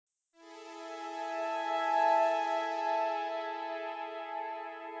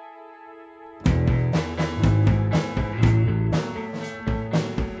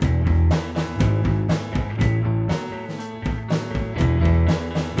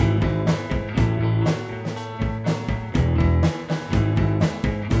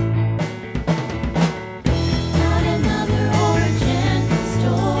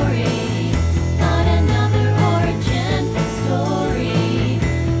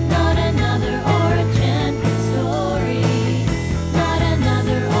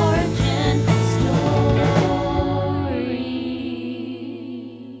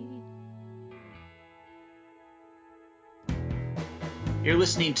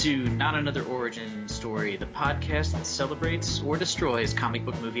listening to Not Another Origin Story, the podcast that celebrates or destroys comic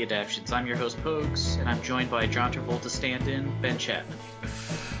book movie adaptations. I'm your host, Pogues, and I'm joined by John Travolta stand-in, Ben Chapman.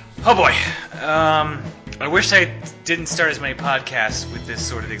 Oh boy. I wish I didn't start as many podcasts with this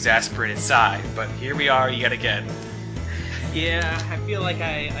sort of exasperated sigh, but here we are yet again. Yeah, I feel like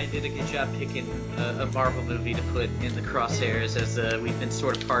I did a good job picking a Marvel movie to put in the crosshairs, as we've been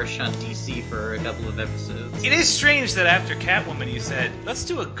sort of harsh on DC for a couple of episodes. It is strange that after Catwoman you said, let's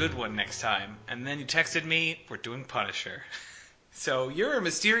do a good one next time, and then you texted me, we're doing Punisher. So you're a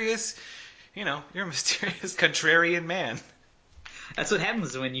mysterious contrarian man. That's what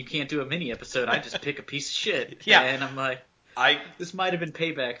happens when you can't do a mini episode. I just pick a piece of shit. Yeah. And I'm like, this might have been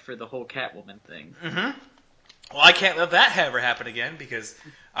payback for the whole Catwoman thing. Mm-hmm. Well, I can't let that ever happen again, because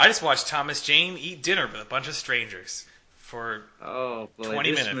I just watched Thomas Jane eat dinner with a bunch of strangers for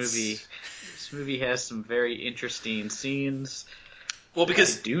 20 minutes. This movie has some very interesting scenes. Well,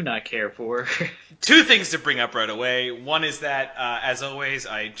 because I do not care for. Two things to bring up right away. One is that, as always,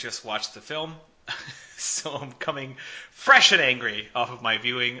 I just watched the film, so I'm coming fresh and angry off of my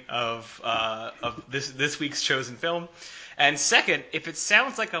viewing of this week's chosen film. And second, if it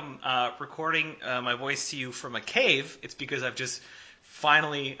sounds like I'm recording my voice to you from a cave, it's because I've just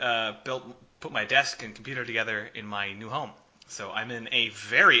finally put my desk and computer together in my new home. So I'm in a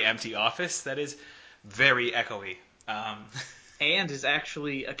very empty office that is very echoey. And is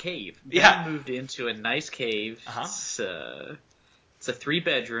actually a cave. Yeah. Ben moved into a nice cave. Uh-huh. It's a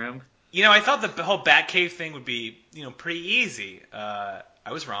 3-bedroom. You know, I thought the whole Batcave thing would be, pretty easy. I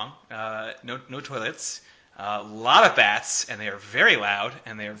was wrong. No toilets. A lot of bats, and they are very loud,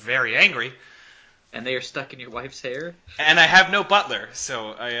 and they are very angry. And they are stuck in your wife's hair. And I have no butler,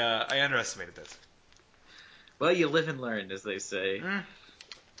 so I underestimated this. Well, you live and learn, as they say.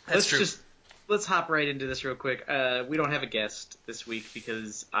 That's true. Let's hop right into this real quick. We don't have a guest this week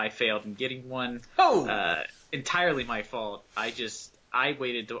because I failed in getting one. Oh! Entirely my fault. I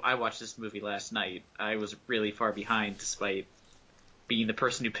watched this movie last night. I was really far behind, despite being the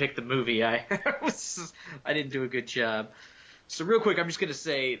person who picked the movie. I didn't do a good job. So real quick, I'm just going to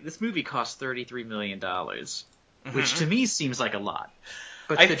say this movie cost $33 million, which to me seems like a lot.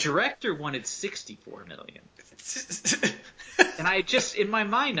 But the director wanted $64 million. And I just, in my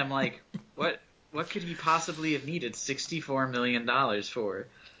mind, I'm like, what could he possibly have needed $64 million for?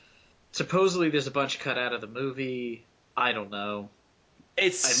 Supposedly there's a bunch cut out of the movie. I don't know.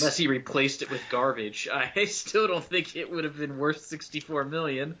 Unless he replaced it with garbage. I still don't think it would have been worth $64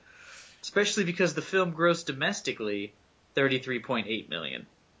 million. Especially because the film grossed domestically $33.8 million.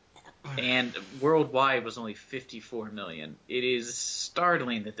 And worldwide was only $54 million. It is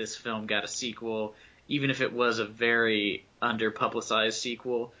startling that this film got a sequel, even if it was a very under-publicized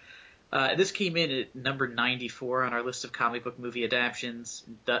sequel. This came in at number 94 on our list of comic book movie adaptions.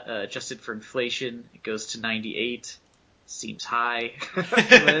 Adjusted for inflation, it goes to 98. Seems high.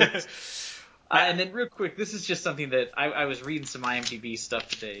 And then real quick, this is just something that I was reading some IMDb stuff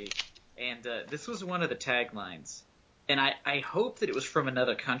today, and this was one of the taglines. And I hope that it was from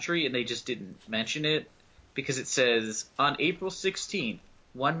another country and they just didn't mention it, because it says, on April 16th,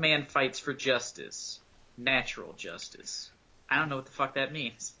 one man fights for justice. Natural justice. I don't know what the fuck that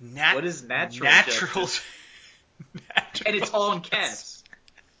means. What is natural justice? And it's all in caps.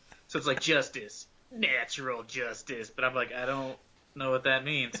 So it's like justice. Natural justice. But I'm like, I don't know what that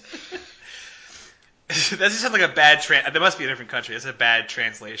means. That just sounds like a bad there must be a different country. It's a bad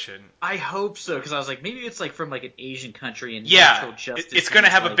translation. I hope so, because I was like, maybe it's like from like an Asian country, and yeah, natural justice. It's going to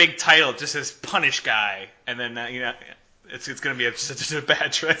have a big title, just says "Punish Guy," and then it's going to be such a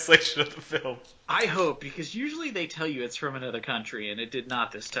bad translation of the film. I hope, because usually they tell you it's from another country, and it did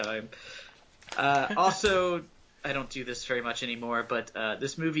not this time. Also, I don't do this very much anymore, but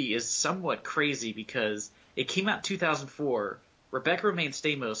this movie is somewhat crazy because it came out in 2004. Rebecca Romijn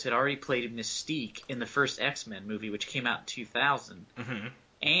Stamos had already played Mystique in the first X-Men movie, which came out in 2000. Mm-hmm.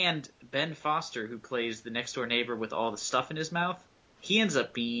 And Ben Foster, who plays the next-door neighbor with all the stuff in his mouth, he ends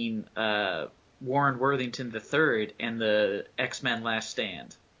up being Warren Worthington III in the X-Men Last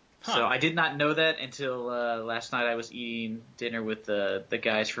Stand. Huh. So I did not know that until last night I was eating dinner with the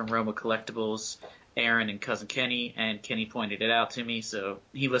guys from Roma Collectibles, Aaron and Cousin Kenny, and Kenny pointed it out to me. So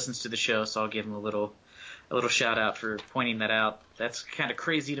he listens to the show, so I'll give him a little shout out for pointing that out. That's kind of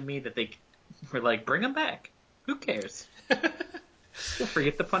crazy to me that they were like, bring him back. Who cares? We'll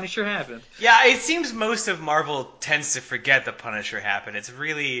forget the Punisher happened. Yeah, it seems most of Marvel tends to forget the Punisher happened. It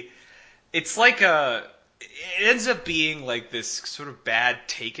ends up being like this sort of bad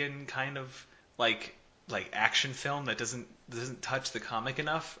Taken kind of like action film that doesn't touch the comic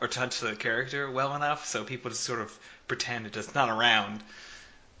enough or touch the character well enough, so people just sort of pretend it's not around.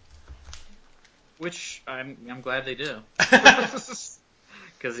 which I'm glad they do, because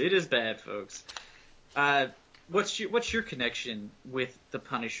it is bad, folks. What's your connection with the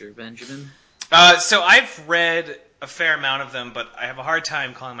Punisher, Benjamin? So I've read a fair amount of them, but I have a hard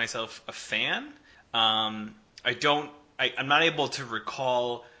time calling myself a fan. I'm not able to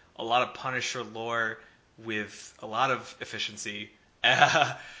recall a lot of Punisher lore with a lot of efficiency.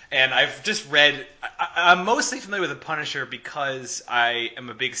 And I've just read. I'm mostly familiar with the Punisher because I am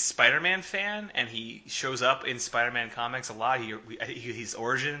a big Spider-Man fan, and he shows up in Spider-Man comics a lot. His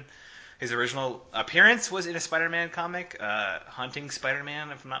original appearance was in a Spider-Man comic, Hunting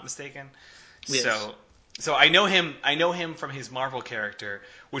Spider-Man, if I'm not mistaken. Yes. So I know him. I know him from his Marvel character,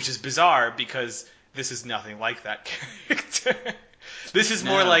 which is bizarre because this is nothing like that character. This is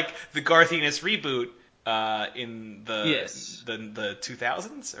more like the Garth Ennis reboot in the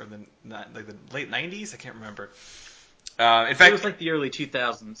 2000s or the late 90s. I can't remember. In fact, it was like the early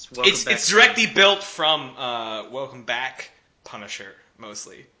 2000s. It's directly built from Welcome Back Punisher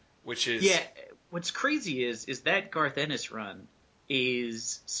mostly, which is What's crazy is that Garth Ennis run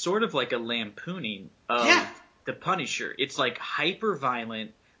is sort of like a lampooning of the Punisher. It's like hyper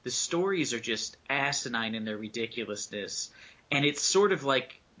violent. The stories are just asinine in their ridiculousness, and it's sort of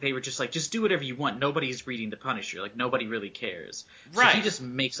like they were just like, just do whatever you want. Nobody's reading the Punisher. Like, nobody really cares. Right. So he just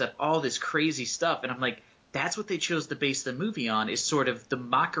makes up all this crazy stuff, and I'm like, that's what they chose to base the movie on, is sort of the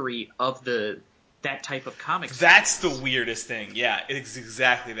mockery of that type of comic. That's the weirdest thing. Yeah, it's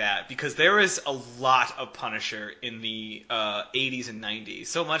exactly that. Because there was a lot of Punisher in the 80s and 90s,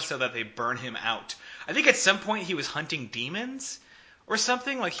 so much so that they burn him out. I think at some point he was hunting demons or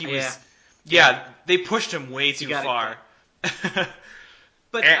something. Like he was. Yeah, they pushed him way too far.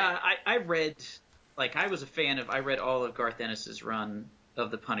 But I read, like, I was a fan of. I read all of Garth Ennis's run of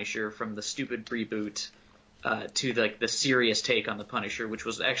the Punisher from the stupid reboot to like the serious take on the Punisher, which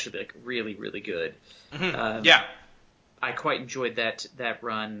was actually like really, really good. Mm-hmm. I quite enjoyed that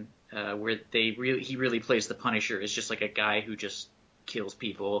run where he really plays the Punisher as just like a guy who just kills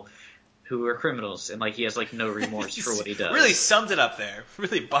people who are criminals, and like he has like no remorse for what he does. Really summed it up there.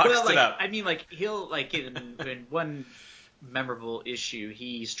 Really boxed it up. I mean, like he'll like in one memorable issue,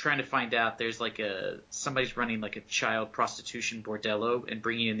 he's trying to find out there's like somebody's running like a child prostitution bordello and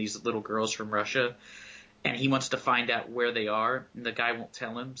bringing in these little girls from Russia. And he wants to find out where they are, and the guy won't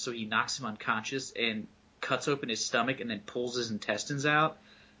tell him, so he knocks him unconscious and cuts open his stomach and then pulls his intestines out,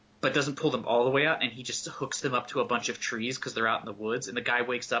 but doesn't pull them all the way out, and he just hooks them up to a bunch of trees because they're out in the woods, and the guy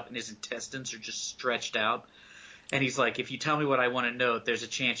wakes up and his intestines are just stretched out. And he's like, if you tell me what I want to know, there's a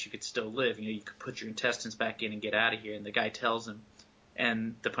chance you could still live. You know, you could put your intestines back in and get out of here. And the guy tells him,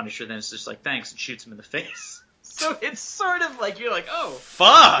 and the Punisher then is just like, thanks, and shoots him in the face. So it's sort of like, you're like, oh.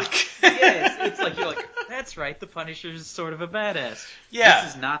 Fuck! It's like, you're like, that's right, the Punisher is sort of a badass. Yeah.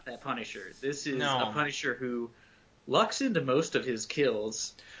 This is not that Punisher. This is a Punisher who lucks into most of his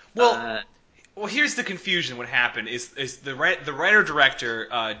kills. Well, here's the confusion. What happened is the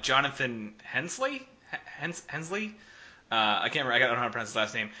writer-director, Jonathan Hensley? Hensley? I can't remember. I don't know how to pronounce his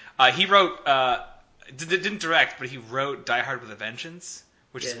last name. He wrote, didn't direct, but he wrote Die Hard with a Vengeance,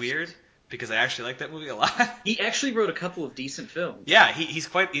 which is weird. Because I actually like that movie a lot. He actually wrote a couple of decent films. Yeah, he's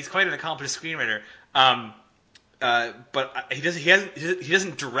quite an accomplished screenwriter. But he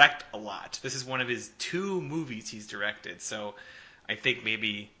doesn't direct a lot. This is one of his 2 movies he's directed, so I think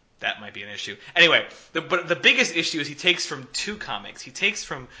maybe that might be an issue. Anyway, but the biggest issue is he takes from 2 comics. He takes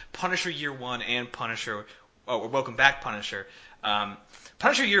from Punisher Year One and Welcome Back Punisher.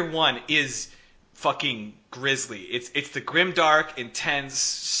 Punisher Year One is fucking grisly. It's the grimdark, intense,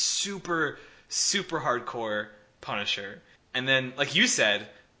 super hardcore Punisher. And then, like you said,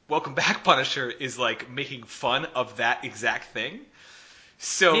 Welcome Back Punisher is like making fun of that exact thing.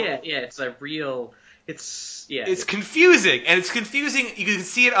 So it's a real. It's confusing, and it's confusing. You can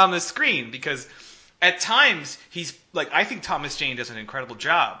see it on the screen because at times he's like, I think Thomas Jane does an incredible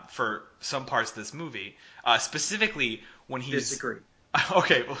job for some parts of this movie, specifically when he's. Disagree.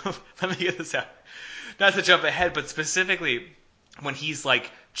 Okay, well, let me get this out. Not to jump ahead, but specifically when he's like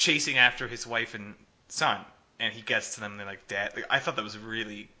chasing after his wife and son, and he gets to them, and they're like, "Dad." Like, I thought that was a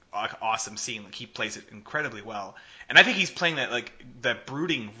really awesome scene. Like, he plays it incredibly well, and I think he's playing that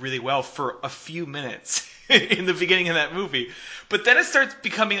brooding really well for a few minutes in the beginning of that movie. But then it starts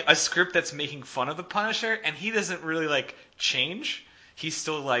becoming a script that's making fun of the Punisher, and he doesn't really like change. He's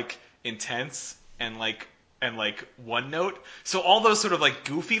still like intense and like one note. So all those sort of like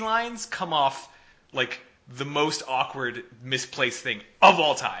goofy lines come off like the most awkward, misplaced thing of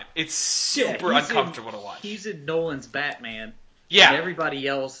all time. It's super uncomfortable to watch. He's in Nolan's Batman. Yeah. And everybody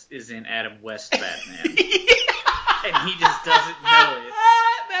else is in Adam West's Batman. And he just doesn't know it.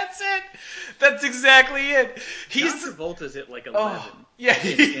 That's exactly it. John He's Travolta's at like 11. yeah.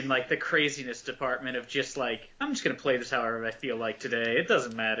 in like the craziness department of just like, I'm just gonna play this however I feel like today. It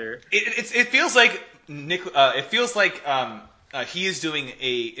doesn't matter. It feels like Nick. It feels like he is doing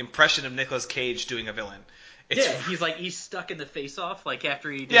a impression of Nicolas Cage doing a villain. He's stuck in the Face Off like after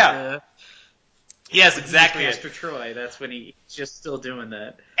he did Yes, exactly. Master Troy, that's when he's just still doing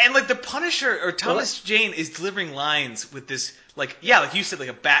that. And like the Punisher or Thomas Jane is delivering lines with this like you said, like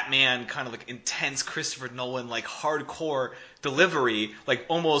a Batman kind of like intense Christopher Nolan like hardcore delivery, like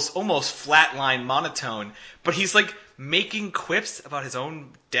almost flatline monotone, but he's like making quips about his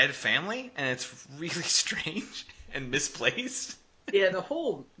own dead family, and it's really strange and misplaced. Yeah,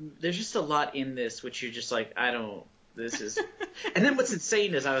 there's just a lot in this which you're just like, this is. And then what's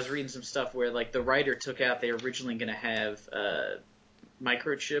insane is I was reading some stuff where like the writer took out, they were originally going to have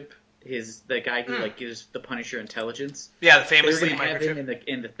Microchip, the guy who like gives the Punisher intelligence. Yeah, the famous They were thing going to have Microchip. him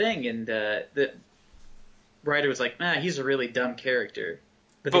in the thing, and the writer was like, nah, he's a really dumb character.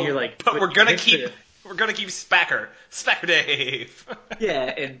 But then you're like, but we're gonna keep Spacker Dave. Yeah,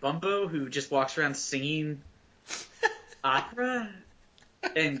 and Bumbo, who just walks around singing opera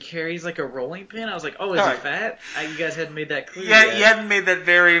and carries like a rolling pin. I was like, oh, is he fat? You guys hadn't made that clear yet. You hadn't made that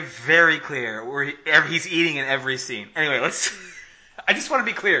very, very clear. Where he's eating in every scene. Anyway, I just want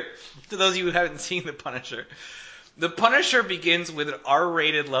to be clear to those of you who haven't seen The Punisher. The Punisher begins with an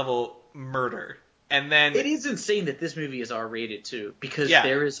R-rated level murder. And then it is insane that this movie is R-rated too, because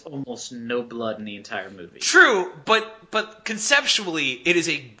there is almost no blood in the entire movie. True, but conceptually, it is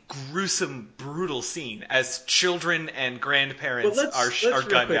a gruesome, brutal scene as children and grandparents are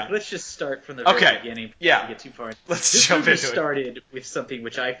gunned down. Let's just start from the very beginning before we get too far. Let's jump into it. This movie started with something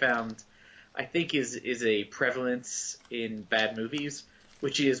which I found, I think is a prevalence in bad movies,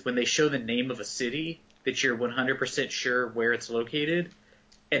 which is when they show the name of a city that you're 100% sure where it's located,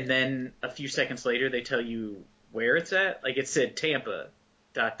 and then a few seconds later they tell you where it's at. Like it said Tampa, ...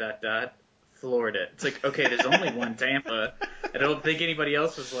 Florida. It's like, okay, there's only one Tampa. I don't think anybody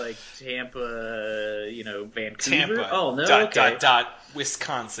else was like Tampa, Vancouver. Tampa. Oh no.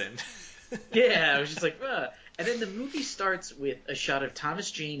 Wisconsin. Yeah, I was just like, And then the movie starts with a shot of Thomas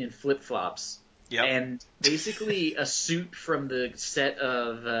Jane in flip-flops. Yep. And basically a suit from the set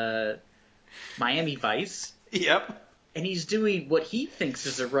of Miami Vice. Yep. And he's doing what he thinks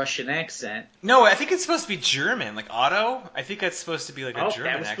is a Russian accent. No, I think it's supposed to be German, like Otto. I think that's supposed to be like a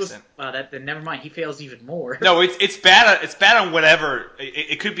German accent. Then never mind. He fails even more. No, it's bad. It's bad on whatever.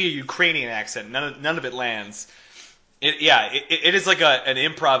 It could be a Ukrainian accent. None of it lands. It is like an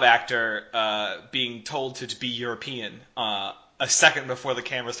improv actor being told to be European a second before the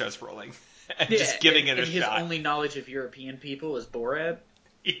camera starts rolling, and just giving it a shot. His only knowledge of European people is Borat.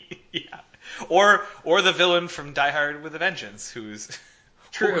 Yeah. Or the villain from Die Hard with a Vengeance, who's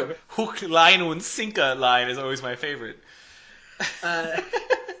true. Hook, line und Sinker line is always my favorite. I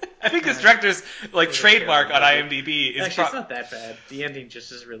think this director's trademark on IMDb is actually it's not that bad. The ending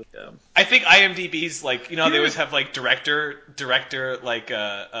just is really dumb. I think IMDb's they always have director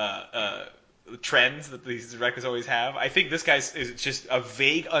trends that these directors always have. I think this guy's is just a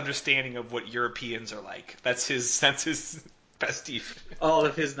vague understanding of what Europeans are like. That's his pastiche. All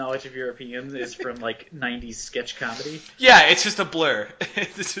of his knowledge of Europeans is from 90s sketch comedy. Yeah, it's just a blur.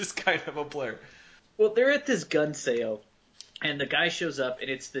 It's just kind of a blur. Well, they're at this gun sale, and the guy shows up, and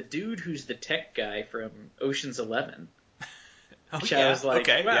it's the dude who's the tech guy from Ocean's 11. Which I was like,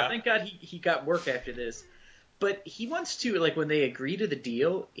 wow, thank God he got work after this. But he wants to, when they agree to the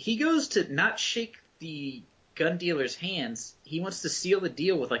deal, he goes to not shake the gun dealer's hands. He wants to seal the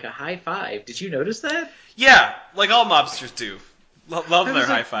deal with a high five. Did you notice that? Yeah, like all mobsters do. Love their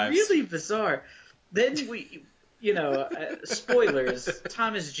high fives. Really bizarre. Then we, spoilers.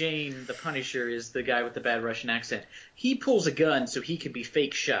 Thomas Jane, the Punisher, is the guy with the bad Russian accent. He pulls a gun so he can be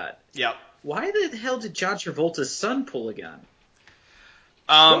fake shot. Yep. Why the hell did John Travolta's son pull a gun?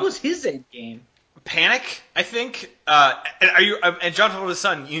 What was his end game? Panic, I think. And John Travolta's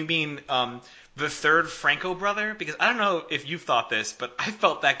son? You mean the third Franco brother? Because I don't know if you've thought this, but I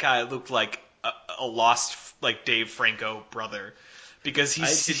felt that guy looked like a lost Dave Franco brother. Because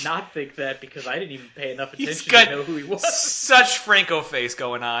I did not think that because I didn't even pay enough attention to know who he was. Such Franco face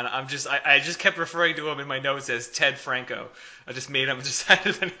going on. I just kept referring to him in my notes as Ted Franco. I just made him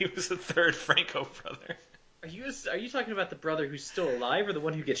decided that he was the third Franco brother. Are you talking about the brother who's still alive or the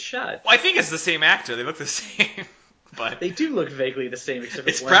one who gets shot? Well, I think it's the same actor. They look the same. But they do look vaguely the same, except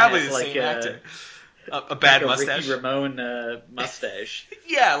it's probably the same actor. A bad mustache. Ricky Ramone mustache.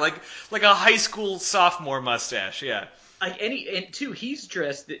 Yeah, like a high school sophomore mustache. Yeah. And he's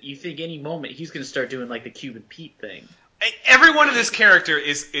dressed that you think any moment he's going to start doing the Cuban Pete thing. everyone in this character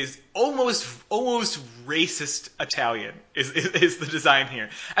is almost racist Italian is the design here.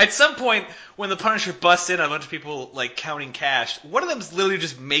 At some point, when the Punisher busts in on a bunch of people like counting cash, one of them's literally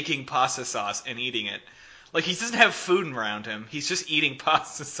just making pasta sauce and eating it. Like, he doesn't have food around him. He's just eating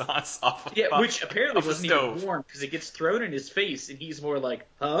pasta sauce off of which apparently off wasn't stove. even warm because it gets thrown in his face, and he's more like,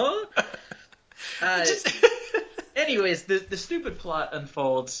 huh? Anyways, the stupid plot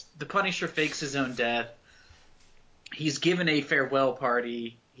unfolds. The Punisher fakes his own death. He's given a farewell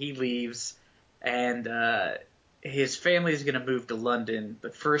party. He leaves, and his family is going to move to London.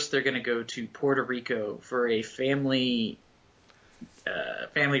 But first, they're going to go to Puerto Rico for a family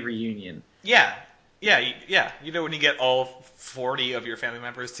reunion. Yeah. You know when you get all 40 of your family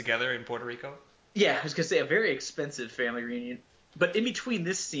members together in Puerto Rico? Yeah, I was going to say a very expensive family reunion. But in between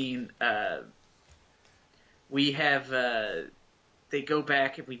this scene, we have they go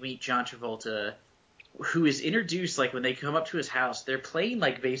back and we meet John Travolta, who is introduced, like, when they come up to his house, they're playing,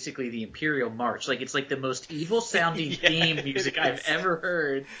 like, basically the Imperial March. Like, it's, like, the most evil-sounding theme music I've ever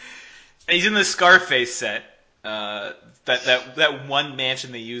heard. And he's in the Scarface set. That one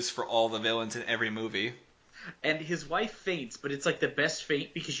mansion they use for all the villains in every movie. And his wife faints, but it's, like, the best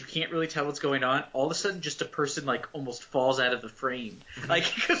faint because you can't really tell what's going on. All of a sudden, just a person, like, almost falls out of the frame. Like,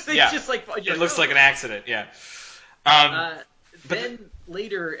 because they just, like... It looks like an accident, yeah. Then,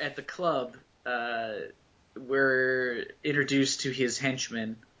 later at the club... we're introduced to his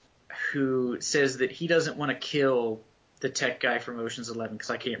henchman, who says that he doesn't want to kill the tech guy from Ocean's 11,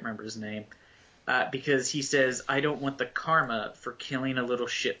 because I can't remember his name, because he says, I don't want the karma for killing a little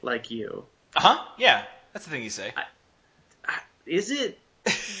shit like you. Uh-huh, yeah, that's the thing you say. Is it?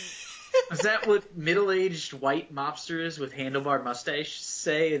 Is that what middle-aged white mobsters with handlebar mustache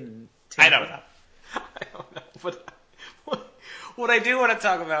say? I don't know. But... What I do want to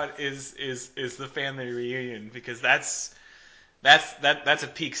talk about is the family reunion, because that's a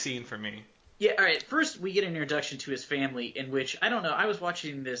peak scene for me. Yeah, all right. First, we get an introduction to his family, in which, I don't know, I was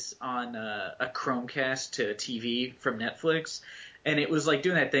watching this on a Chromecast to TV from Netflix, and it was like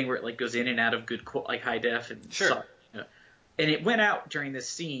doing that thing where it like goes in and out of good, like high def and sure. And it went out during this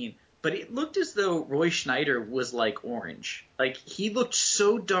scene, but it looked as though Roy Schneider was like orange. Like, he looked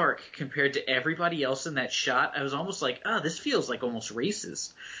so dark compared to everybody else in that shot. I was almost like, this feels like almost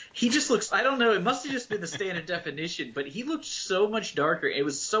racist. He just looks, I don't know, it must have just been the standard definition, but he looked so much darker. It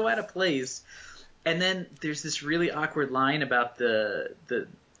was so out of place. And then there's this really awkward line about the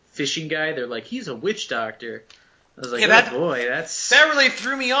fishing guy. They're like, he's a witch doctor. I was like, that really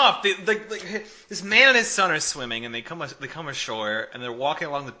threw me off. This man and his son are swimming, and they come ashore, and they're walking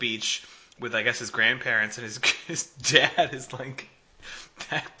along the beach with, I guess, his grandparents, and his dad is like,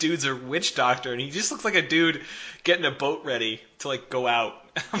 that dude's a witch doctor, and he just looks like a dude getting a boat ready to like go out.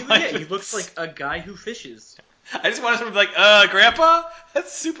 He looks like a guy who fishes. I just wanted to be like, Grandpa?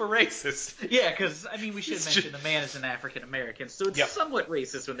 That's super racist. Yeah, because, I mean, we should mention the man is an African-American, so it's somewhat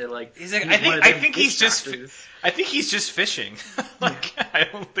racist when they're like, I think he's just fishing. Like, yeah. I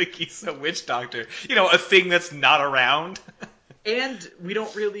don't think he's a witch doctor. You know, a thing that's not around. And we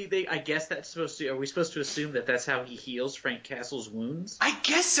don't really, I guess that's are we supposed to assume that that's how he heals Frank Castle's wounds? I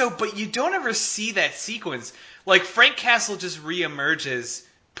guess so, but you don't ever see that sequence. Like, Frank Castle just reemerges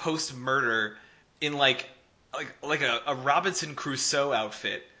post-murder in, like a Robinson Crusoe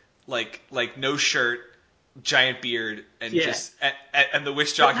outfit, like no shirt, giant beard, and just and the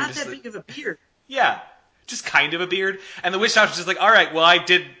witch doctor. But not just that big of a beard. Yeah, just kind of a beard, and the witch doctor's just like, all right, well, I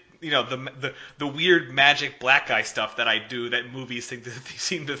did, you know, the weird magic black guy stuff that I do that movies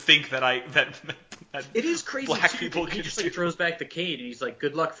seem to think that it is crazy. Black too, people he just do. like throws back the cane and he's like,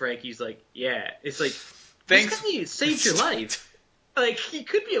 "Good luck, Frank." He's like, "Yeah." It's like, thanks. This guy saved your life. Like, he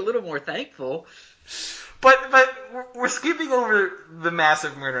could be a little more thankful. But we're skipping over the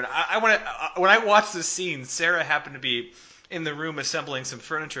massive murder. I want to. When I watched this scene, Sarah happened to be in the room assembling some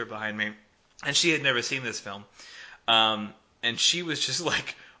furniture behind me, and she had never seen this film, and she was just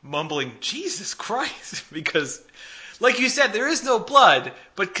like mumbling, "Jesus Christ," because, like you said, there is no blood,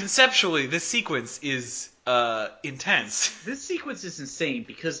 but conceptually, this sequence is intense. This sequence is insane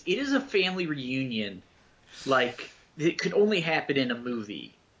because it is a family reunion, like it could only happen in a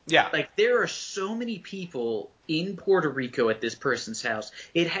movie. Yeah. Like, there are so many people in Puerto Rico at this person's house.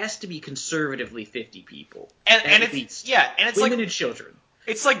 It has to be conservatively 50 people. And at it's least. Yeah, and it's women like and children.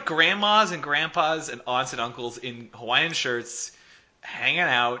 It's like grandmas and grandpas and aunts and uncles in Hawaiian shirts hanging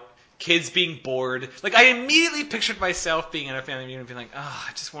out, kids being bored. Like, I immediately pictured myself being in a family reunion and being like, I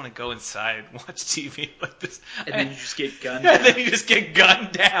just want to go inside and watch TV like this. And then you just get gunned down. And then you just get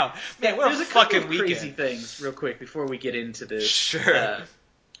gunned down. Man, what a fucking weekend. There's a couple of crazy things, real quick, before we get into this. Sure.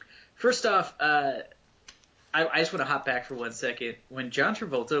 First off, I just want to hop back for 1 second. When John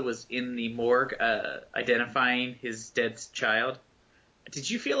Travolta was in the morgue identifying his dead child, did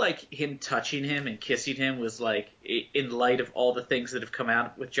you feel like him touching him and kissing him was like, in light of all the things that have come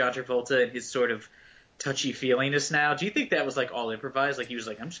out with John Travolta and his sort of touchy-feeliness now, do you think that was like all improvised? Like he was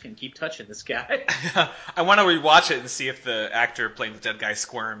like, I'm just going to keep touching this guy? I want to rewatch it and see if the actor playing the dead guy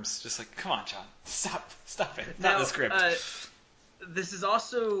squirms. Just like, come on, John, stop it. It's not in the script. This is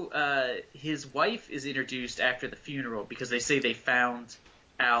also his wife is introduced after the funeral because they say they found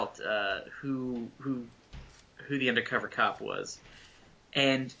out who the undercover cop was,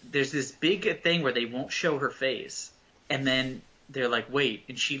 and there's this big thing where they won't show her face, and then they're like, wait,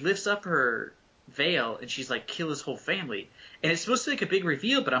 and she lifts up her veil and she's like, kill his whole family, and it's supposed to make a big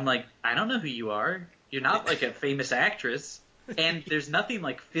reveal, but I'm like, I don't know who you are. You're not like a famous actress, and there's nothing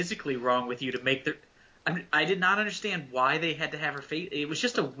like physically wrong with you to make the. I did not understand why they had to have her face. It was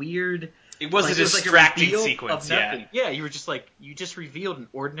just a weird. It was like, a distracting it was like a sequence. Yeah, you were just like, you just revealed an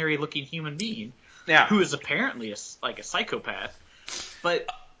ordinary looking human being. Yeah. Who is apparently a psychopath. But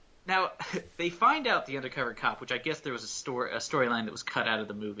now they find out the undercover cop, which I guess there was a storyline that was cut out of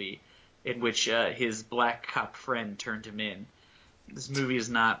the movie, in which his black cop friend turned him in. This movie is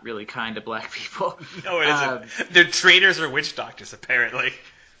not really kind to black people. No, it isn't. They're traitors or witch doctors, apparently.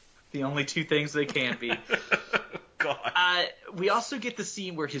 The only two things they can be. God. We also get the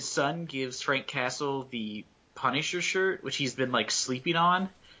scene where his son gives Frank Castle the Punisher shirt, which he's been like sleeping on.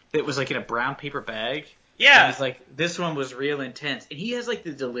 That was like in a brown paper bag. Yeah. And he's like, this one was real intense. And he has like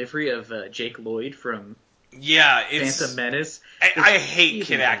the delivery of Jake Lloyd from Phantom Menace. I hate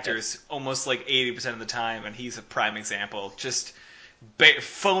kid actors almost like 80% of the time, and he's a prime example. Just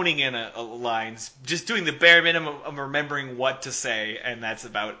phoning in lines, just doing the bare minimum of remembering what to say, and that's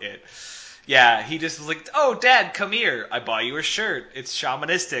about it. Yeah, he just was like, oh, Dad, come here. I bought you a shirt. It's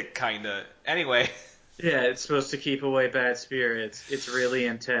shamanistic, kind of. Anyway. Yeah, it's supposed to keep away bad spirits. It's really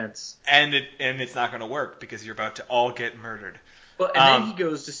intense. And it's not going to work because you're about to all get murdered. Well, and then he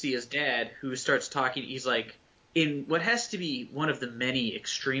goes to see his dad, who starts talking. He's like, in what has to be one of the many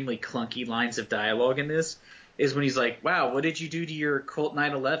extremely clunky lines of dialogue in this, is when he's like, wow, what did you do to your Colt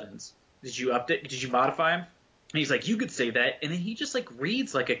 911s? Did you update? Did you modify them? And he's like, you could say that. And then he just like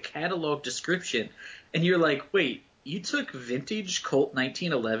reads like a catalog description. And you're like, wait, you took vintage Colt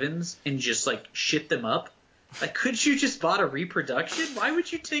 1911s and just like shit them up? Like, could you just bought a reproduction? Why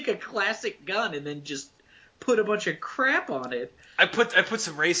would you take a classic gun and then just put a bunch of crap on it? I put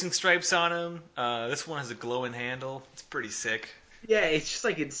some racing stripes on him. This one has a glowing handle. It's pretty sick. Yeah, it's just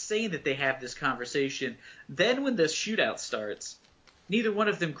like insane that they have this conversation. Then when the shootout starts, neither one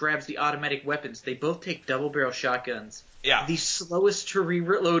of them grabs the automatic weapons. They both take double-barrel shotguns. Yeah. The slowest to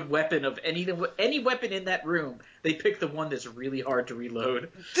reload weapon of any weapon in that room. They pick the one that's really hard to reload.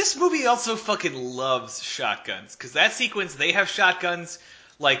 This movie also fucking loves shotguns, because that sequence, they have shotguns.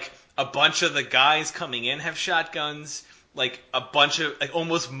 Like, a bunch of the guys coming in have shotguns. Like, a bunch of, like,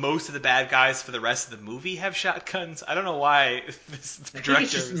 almost most of the bad guys for the rest of the movie have shotguns. I don't know why this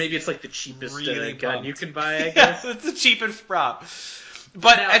director. Maybe it's like the cheapest really gun you can buy, I guess. Yeah, it's the cheapest prop.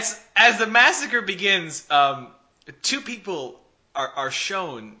 But now, as the massacre begins, two people are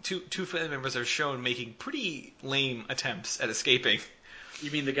shown, two family members are shown making pretty lame attempts at escaping.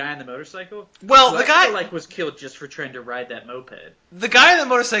 You mean the guy on the motorcycle? Well, the guy I feel like was killed just for trying to ride that moped. The guy on the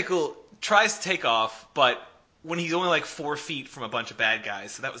motorcycle tries to take off, but when he's only like 4 feet from a bunch of bad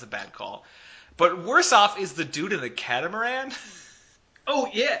guys, so that was a bad call. But worse off is the dude in the catamaran. Oh,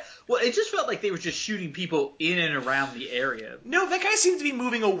 yeah. Well, it just felt like they were just shooting people in and around the area. No, that guy seemed to be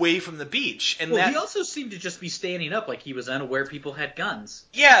moving away from the beach. And he also seemed to just be standing up like he was unaware people had guns.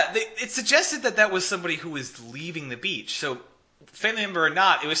 Yeah, it suggested that was somebody who was leaving the beach. So, family member or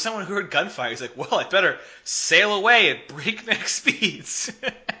not, it was someone who heard gunfire. He's like, well, I better sail away at breakneck speeds.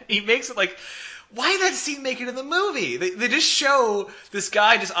 He makes it like... Why did that scene make it in the movie? They just show this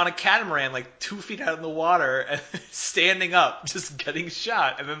guy just on a catamaran, like 2 feet out in the water, and standing up, just getting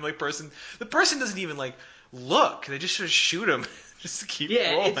shot, and then the person doesn't even like look. They just sort of shoot him, just to keep rolling.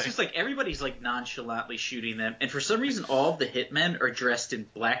 Yeah, it's just like everybody's like nonchalantly shooting them, and for some reason, all of the hitmen are dressed in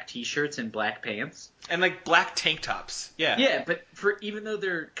black t-shirts and black pants. And like black tank tops. Yeah. Yeah, but even though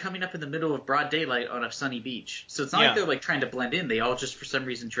they're coming up in the middle of broad daylight on a sunny beach, so it's not like they're like trying to blend in. They all just for some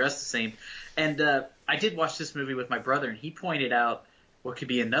reason dress the same. And I did watch this movie with my brother, and he pointed out what could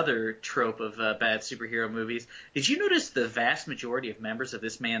be another trope of bad superhero movies. Did you notice the vast majority of members of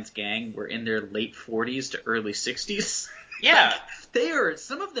this man's gang were in their late 40s to early 60s? Yeah.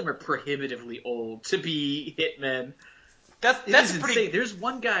 Some of them are prohibitively old to be hitmen. That's insane. There's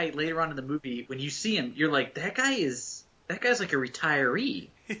one guy later on in the movie, when you see him, you're like, that guy is that guy's like a retiree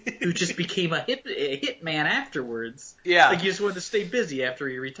who just became a hitman afterwards. Yeah. Like he just wanted to stay busy after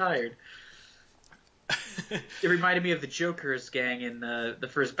he retired. It reminded me of the Joker's gang in the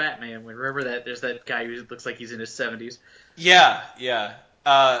first Batman. Remember that there's that guy who looks like he's in his 70s. Yeah, yeah.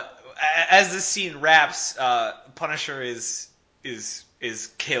 As this scene wraps, Punisher is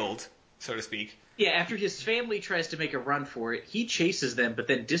killed, so to speak. Yeah, after his family tries to make a run for it, he chases them, but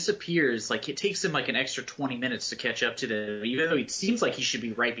then disappears. Like, it takes him like an extra 20 minutes to catch up to them, even though it seems like he should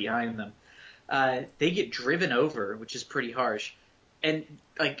be right behind them. They get driven over, which is pretty harsh. And,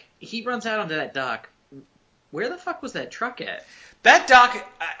 like, he runs out onto that dock. Where the fuck was that truck at? That dock,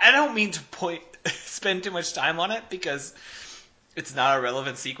 I don't mean to spend too much time on it, because it's not a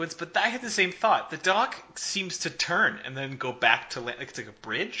relevant sequence, but I had the same thought. The dock seems to turn and then go back to land, like it's like a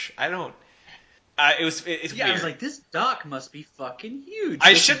bridge. I don't... it's Yeah, weird. I was like, this dock must be fucking huge.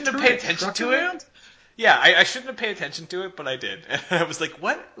 I shouldn't have paid attention to around? it. Yeah, I shouldn't have paid attention to it, but I did. And I was like,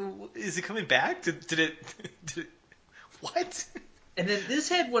 what? Is it coming back? Did it... What? And then this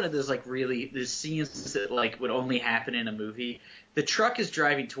had one of those, like, really, the scenes that, like, would only happen in a movie. The truck is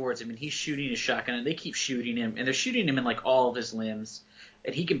driving towards him, and he's shooting a shotgun, and they keep shooting him, and they're shooting him in, like, all of his limbs.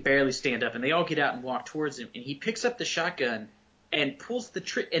 And he can barely stand up, and they all get out and walk towards him, and he picks up the shotgun and pulls the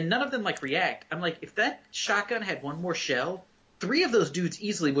trigger, and none of them, like, react. I'm like, if that shotgun had one more shell, 3 of those dudes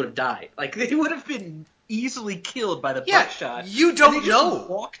easily would have died. Like, they would have been easily killed by the buckshot. You don't and they know. just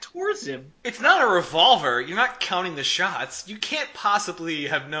walk towards him. It's not a revolver. You're not counting the shots. You can't possibly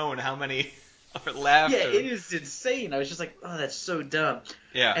have known how many are left. Yeah, it is insane. I was just like, oh, that's so dumb.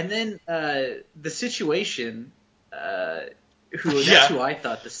 Yeah. And then the situation, that's Yeah. who I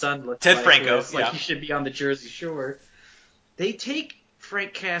thought the son looked Ted like. Franco, Was, like yeah. he should be on the Jersey Shore. They take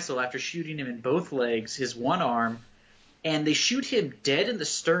Frank Castle after shooting him in both legs, his one arm, and they shoot him dead in the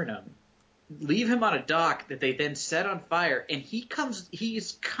sternum, leave him on a dock that they then set on fire, and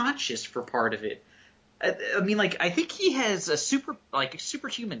he's conscious for part of it. I mean, like, I think he has a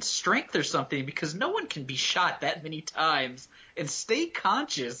superhuman strength or something, because no one can be shot that many times and stay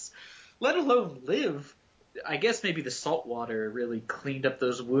conscious, let alone live. I guess maybe the salt water really cleaned up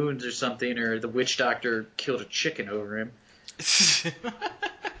those wounds or something, or the witch doctor killed a chicken over him.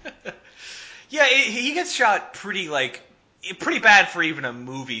 Yeah, he gets shot pretty bad for even a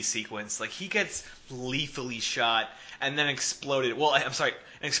movie sequence. Like, he gets lethally shot and then exploded. Well, I'm sorry,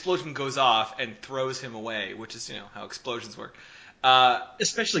 an explosion goes off and throws him away, which is, how explosions work.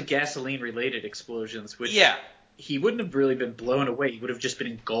 Especially gasoline-related explosions, which Yeah. he wouldn't have really been blown away. He would have just been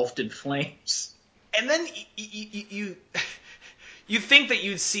engulfed in flames. And then you think that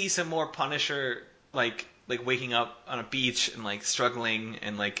you'd see some more Punisher, like waking up on a beach and, like, struggling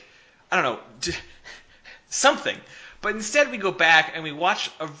and, like, I don't know, something. But instead we go back and we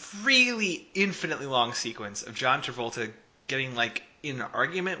watch a really infinitely long sequence of John Travolta getting, like, in an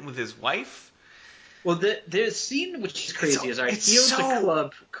argument with his wife. Well, the scene which is crazy is he owns a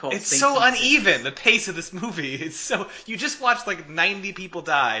club called It's Saints so and uneven, Sinners. the pace of this movie. It's so... You just watched, like, 90 people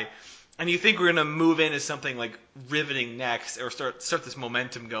die, and you think we're going to move into something, like, riveting next, or start this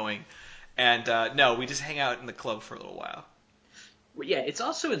momentum going. And, no, we just hang out in the club for a little while. Well, yeah, it's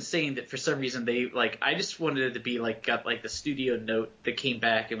also insane that for some reason they, like, I just wanted it to be, like, got, like, the studio note that came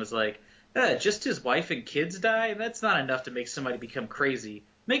back and was like, just his wife and kids die? And that's not enough to make somebody become crazy.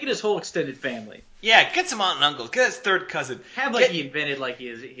 Make it his whole extended family. Yeah, get some aunt and uncle, get his third cousin. Have, like, he invented, like,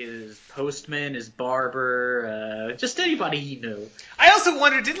 his postman, his barber, just anybody he knew. I also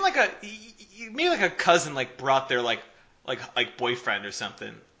wonder, didn't, like, maybe, like, a cousin, like, brought their, like boyfriend or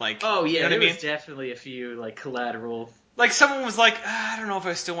something. Like, Oh, yeah, you know there what I mean? was definitely a few, like, collateral. Like, someone was like, I don't know if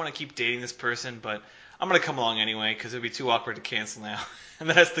I still want to keep dating this person, but I'm going to come along anyway, because it would be too awkward to cancel now. And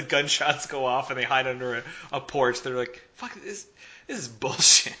then as the gunshots go off and they hide under a porch, they're like, fuck, this is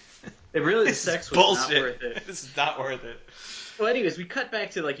bullshit. The sex was not worth it. This is not worth it. Well, anyways, we cut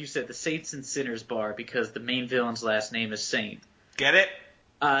back to, like you said, the Saints and Sinners bar, because the main villain's last name is Saint. Get it?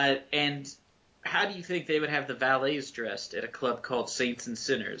 And how do you think they would have the valets dressed at a club called Saints and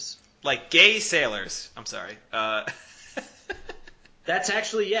Sinners? Like gay sailors. I'm sorry. That's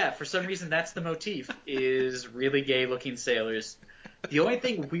actually, yeah, for some reason that's the motif, is really gay-looking sailors. The only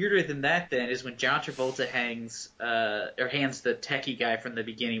thing weirder than that, then, is when John Travolta hands the techie guy from the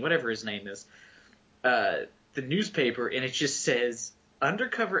beginning, whatever his name is, the newspaper, and it just says,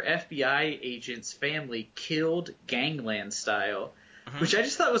 undercover FBI agent's family killed gangland style, which I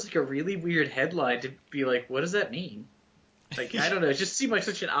just thought was like a really weird headline to be like, what does that mean? Like, I don't know, it just seemed like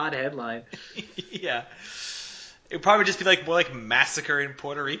such an odd headline. Yeah. It would probably just be like more like massacre in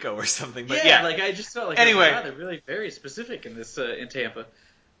Puerto Rico or something. But yeah, like I just felt like, anyway, they're really very specific in this in Tampa.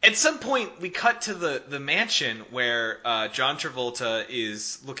 At some point, we cut to the mansion where John Travolta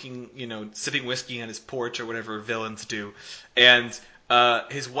is looking, sipping whiskey on his porch or whatever villains do, and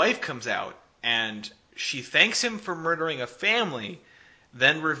his wife comes out and she thanks him for murdering a family,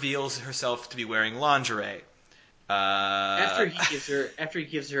 then reveals herself to be wearing lingerie. After he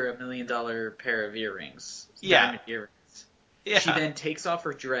gives her $1 million pair of earrings, Yeah. diamond earrings. Yeah. She then takes off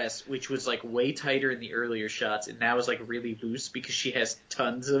her dress, which was like way tighter in the earlier shots, and now is like really loose because she has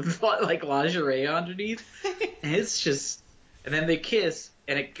tons of like lingerie underneath. And it's just, and then they kiss,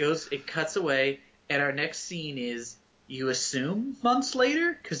 and it cuts away, and our next scene is, you assume months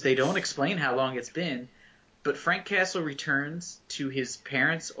later, because they don't explain how long it's been, but Frank Castle returns to his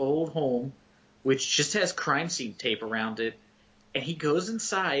parents' old home, which just has crime scene tape around it. And he goes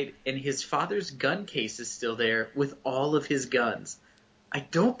inside, and his father's gun case is still there with all of his guns. I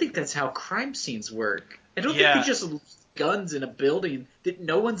don't think that's how crime scenes work. I don't think they just leave guns in a building that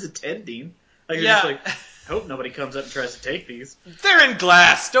no one's attending. Like, you're just like, I hope nobody comes up and tries to take these. They're in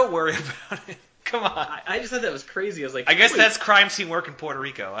glass. Don't worry about it. Come on. I just thought that was crazy. I was like, I guess that's crime scene work in Puerto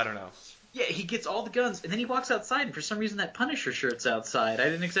Rico. I don't know. Yeah, he gets all the guns, and then he walks outside, and for some reason that Punisher shirt's outside. I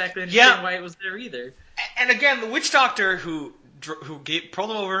didn't exactly understand why it was there either. And again, the witch doctor who pulled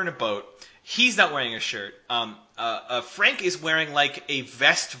him over in a boat, he's not wearing a shirt. Frank is wearing like a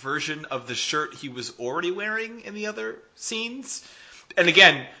vest version of the shirt he was already wearing in the other scenes. And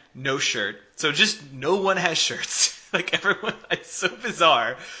again, no shirt. So just no one has shirts. Like everyone, it's so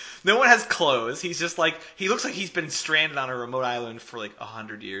bizarre. No one has clothes. He's just like, he looks like he's been stranded on a remote island for like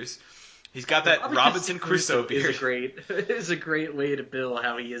 100 years. He's got that Robinson Crusoe beard. Is a great way to bill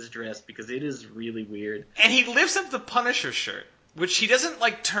how he is dressed, because it is really weird. And he lifts up the Punisher shirt, which he doesn't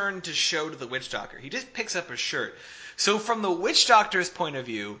like turn to show to the witch doctor. He just picks up a shirt. So from the witch doctor's point of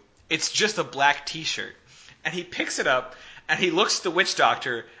view, it's just a black t-shirt. And he picks it up, and he looks at the witch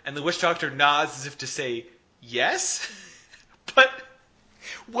doctor, and the witch doctor nods as if to say, yes? But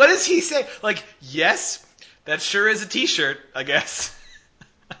what does he say? Like, yes, that sure is a t-shirt, I guess.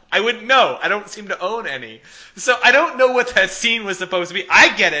 I wouldn't know. I don't seem to own any. So I don't know what that scene was supposed to be.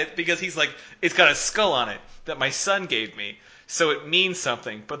 I get it because he's like, it's got a skull on it that my son gave me, so it means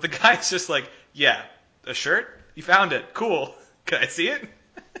something. But the guy's just like, yeah, a shirt? You found it. Cool. Can I see it?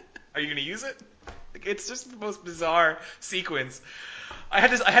 Are you going to use it? Like, it's just the most bizarre sequence. I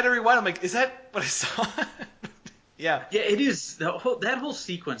had to rewind. I'm like, is that what I saw? Yeah. Yeah, it is. That whole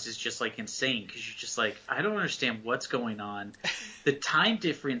sequence is just like insane, because you're just like, I don't understand what's going on. The time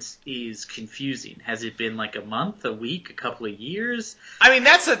difference is confusing. Has it been like a month, a week, a couple of years? I mean,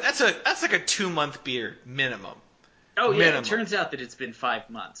 that's like a 2-month beard minimum. Oh yeah, minimum. It turns out that it's been 5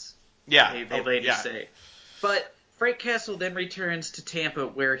 months. Yeah, they later say. But Frank Castle then returns to Tampa,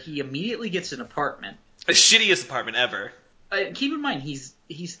 where he immediately gets an apartment. The shittiest apartment ever. Keep in mind, he's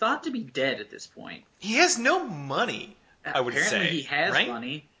thought to be dead at this point. He has no money, I would say. Apparently he has right?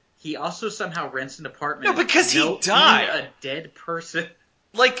 money. He also somehow rents an apartment. No, because he died. A dead person.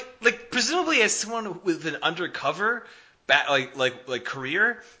 Like presumably as someone with an undercover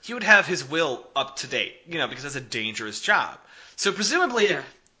career, he would have his will up to date, because that's a dangerous job. So presumably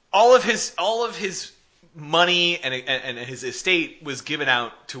all of his money and his estate was given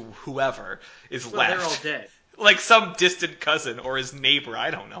out to whoever is left. They're all dead. Like some distant cousin or his neighbor,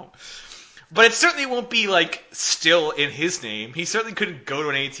 I don't know. But it certainly won't be like still in his name. He certainly couldn't go to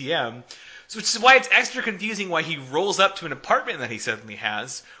an ATM. So which is why it's extra confusing why he rolls up to an apartment that he suddenly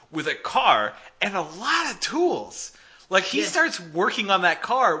has with a car and a lot of tools. Like he starts working on that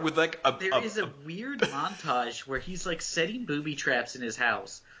car with like There is a weird montage where he's like setting booby traps in his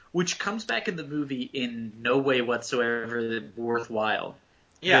house, which comes back in the movie in no way whatsoever worthwhile.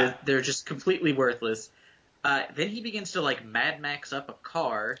 Yeah. They're just completely worthless. Then he begins to like Mad Max up a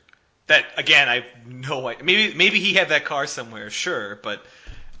car. That again, I have no idea. Maybe he had that car somewhere, sure, but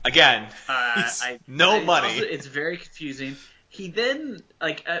again, money. It's very confusing. He then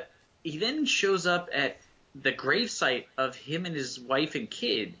shows up at the gravesite of him and his wife and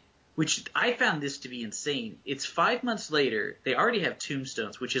kid, which I found this to be insane. It's 5 months later. They already have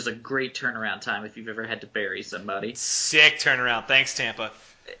tombstones, which is a great turnaround time if you've ever had to bury somebody. Sick turnaround. Thanks, Tampa.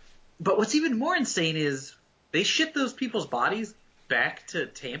 But what's even more insane is they ship those people's bodies back to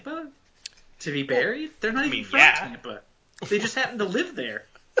Tampa to be buried. They're not even from Tampa. They just happen to live there.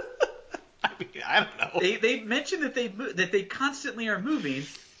 I don't know. They mention that they constantly are moving,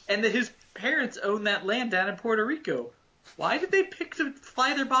 and that his parents own that land down in Puerto Rico. Why did they pick to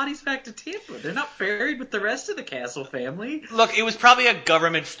fly their bodies back to Tampa? They're not buried with the rest of the Castle family. Look, it was probably a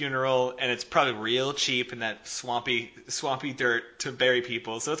government funeral, and it's probably real cheap in that swampy dirt to bury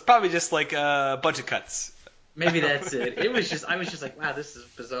people. So it's probably just like budget cuts. Maybe that's it. I was just like, wow, this is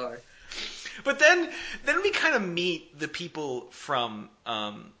bizarre. But then we kind of meet the people from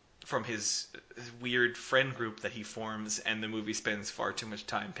his weird friend group that he forms, and the movie spends far too much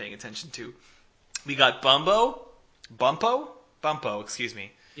time paying attention to. We got Bumpo, excuse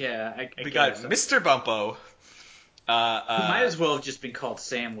me. Yeah, we got Mr. Bumpo. Who might as well have just been called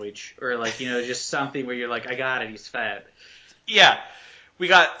Sandwich, or like, just something where you're like, I got it, he's fat. Yeah, we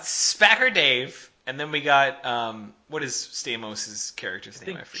got Spacker Dave. And then we got, what is Stamos' character's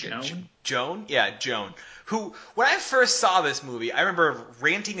name? I forget. Joan? Yeah, Joan. Who, when I first saw this movie, I remember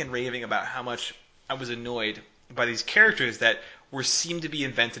ranting and raving about how much I was annoyed by these characters that seemed to be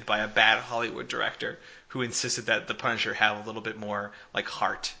invented by a bad Hollywood director who insisted that the Punisher have a little bit more, like,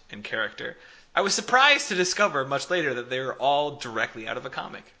 heart and character. I was surprised to discover much later that they were all directly out of a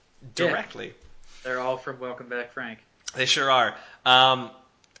comic. Directly. Yeah. They're all from Welcome Back, Frank. They sure are. I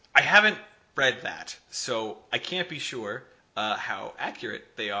haven't read that, so I can't be sure how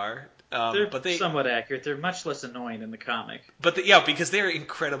accurate they are. They're somewhat accurate. They're much less annoying in the comic. But because they're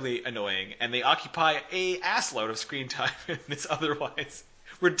incredibly annoying, and they occupy a assload of screen time in this otherwise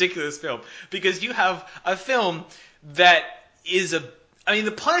ridiculous film. Because you have a film that is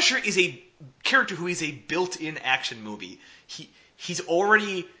the Punisher is a character who is a built-in action movie. He's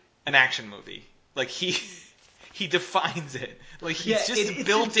already an action movie. Like, he defines it. Like, he's just a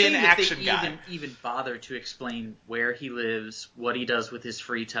built-in action guy. Even bother to explain where he lives, what he does with his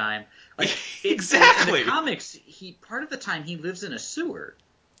free time. Like, exactly. In the comics, part of the time he lives in a sewer,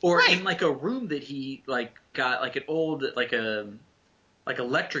 or in like a room that he like got like an old like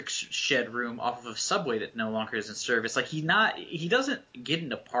electric shed room off of a subway that no longer is in service. Like, he doesn't get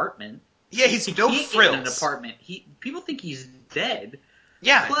an apartment. Yeah, he can't get an apartment. People think he's dead.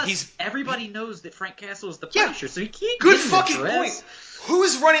 Yeah, plus, everybody knows that Frank Castle is the Punisher, so he can't Good get an fucking address. point. Who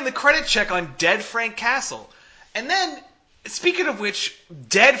is running the credit check on dead Frank Castle? And then, speaking of which,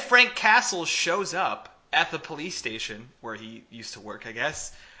 dead Frank Castle shows up at the police station where he used to work, I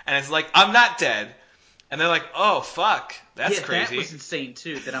guess, and it's like, I'm not dead. And they're like, oh, fuck, that's crazy. That was insane,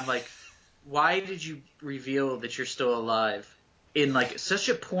 too, that I'm like, why did you reveal that you're still alive in, like, such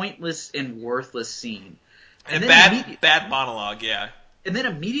a pointless and worthless scene? And a bad monologue, yeah. And then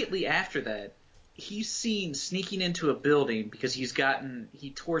immediately after that, he's seen sneaking into a building because he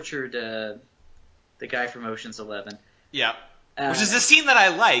tortured the guy from Ocean's 11. Yeah, which is a scene that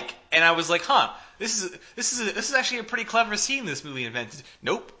I like, and I was like, this is actually a pretty clever scene this movie invented.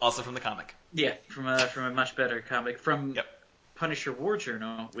 Nope, also from the comic. Yeah, from a much better comic from Punisher War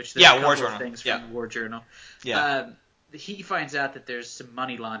Journal, which there's a couple of things from War Journal. Yeah. He finds out that there's some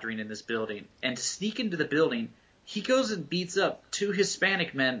money laundering in this building, and to sneak into the building, he goes and beats up 2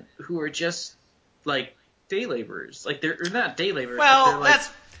 Hispanic men who are just, like, day laborers. Like, they're not day laborers. Well, but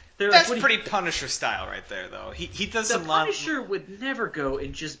that's pretty Punisher style right there, though. He does some... The Punisher would never go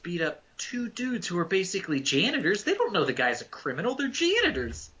and just beat up 2 dudes who are basically janitors. They don't know the guy's a criminal. They're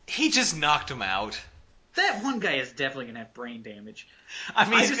janitors. He just knocked him out. That one guy is definitely going to have brain damage. I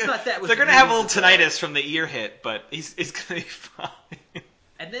mean, thought that was they're going to have a little tinnitus from the ear hit, but he's going to be fine.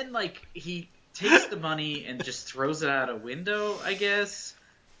 And then, like, he takes the money and just throws it out a window, I guess.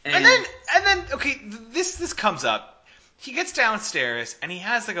 And then, okay, this comes up. He gets downstairs and he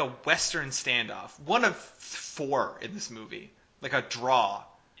has like a Western standoff, one of 4 in this movie, like a draw.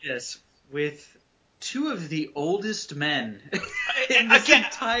 Yes, with 2 of the oldest men in this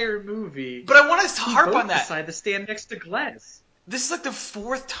entire movie. But I want us to harp on that. Decide to stand next to glass. This is like the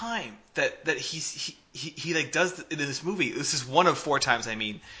 4th time that he like does in this movie. This is one of 4 times, I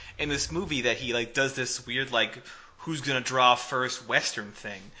mean, in this movie that he like does this weird like who's gonna draw first Western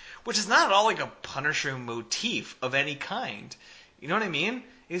thing, which is not at all like a Punisher motif of any kind. You know what I mean?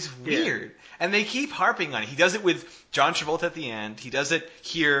 It's weird. Yeah. And they keep harping on it. He does it with John Travolta at the end. He does it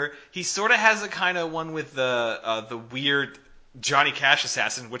here. He sort of has a kind of one with the weird Johnny Cash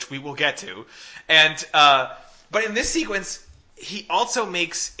assassin, which we will get to. And but in this sequence, he also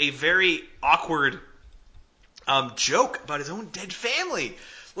makes a very awkward joke about his own dead family.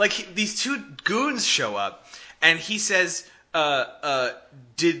 Like, these 2 goons show up, and he says,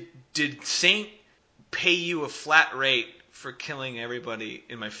 did Saint pay you a flat rate for killing everybody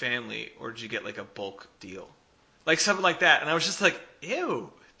in my family, or did you get, like, a bulk deal? Like, something like that. And I was just like,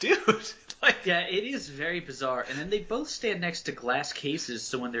 ew, dude. Like, yeah, it is very bizarre. And then they both stand next to glass cases,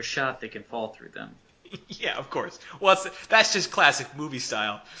 so when they're shot, they can fall through them. Yeah, of course. Well, that's just classic movie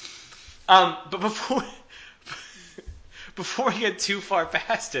style. But before we get too far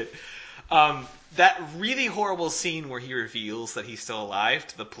past it, that really horrible scene where he reveals that he's still alive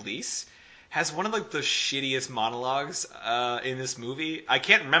to the police has one of like the shittiest monologues in this movie. I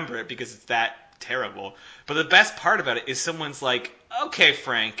can't remember it because it's that terrible. But the best part about it is someone's like, okay,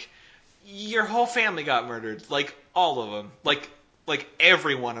 Frank, your whole family got murdered, like all of them, like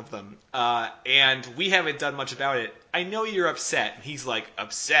every one of them, and we haven't done much about it. I know you're upset. And he's like,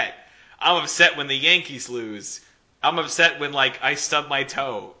 upset? I'm upset when the Yankees lose. I'm upset when, like, I stub my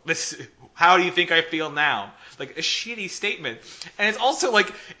toe. How do you think I feel now? Like, a shitty statement. And it's also,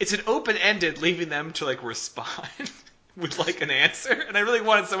 like, it's an open-ended, leaving them to, like, respond with, like, an answer. And I really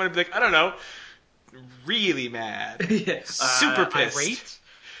wanted someone to be like, I don't know, really mad. Yeah. Super pissed. Irate?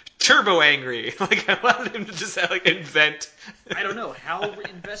 Turbo angry. Like, I wanted him to just, like, invent. I don't know. How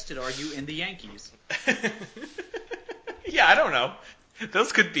invested are you in the Yankees? Yeah, I don't know.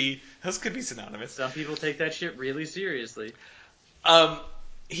 Those could be synonymous. Some people take that shit really seriously.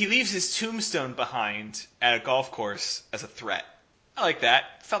 He leaves his tombstone behind at a golf course as a threat. I like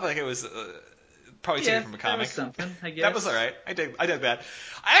that. Felt like it was probably taken from a comic. That was something, I guess. That was all right. I dug that.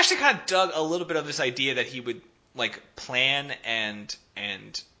 I actually kind of dug a little bit of this idea that he would like plan and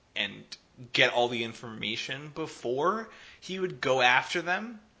get all the information before he would go after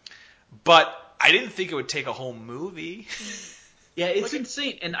them. But I didn't think it would take a whole movie. Yeah, it's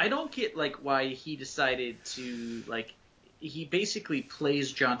insane, and I don't get like why he decided to like. He basically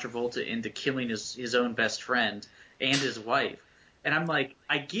plays John Travolta into killing his own best friend and his wife, and I'm like,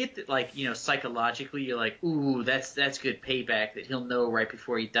 I get that, like, you know, psychologically you're like, ooh, that's good payback, that he'll know right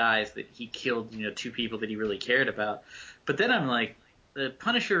before he dies that he killed, you know, two people that he really cared about, but then I'm like, the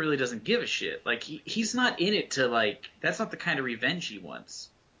Punisher really doesn't give a shit. Like he's not in it to like, that's not the kind of revenge he wants.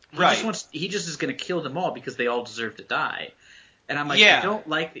 He just is going to kill them all because they all deserve to die. And I'm like, yeah. I don't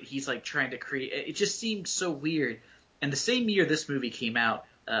like that he's like trying to create. It just seemed so weird. And the same year this movie came out,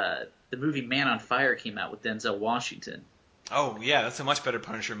 the movie Man on Fire came out with Denzel Washington. Oh yeah, that's a much better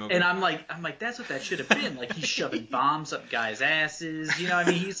Punisher movie. And I'm like, that's what that should have been. Like, he's shoving bombs up guys' asses. You know what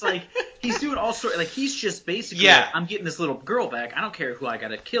I mean? He's like, he's doing all sorts. Like, he's just basically, like, I'm getting this little girl back. I don't care who I got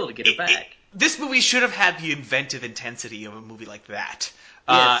to kill to get her back. This movie should have had the inventive intensity of a movie like that.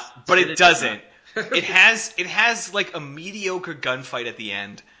 Yes, but it doesn't. It has like a mediocre gunfight at the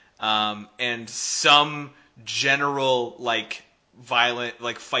end, and some general like violent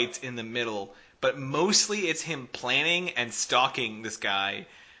like fights in the middle. But mostly it's him planning and stalking this guy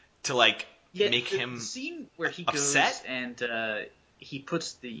to like make him the scene where he upset? goes and he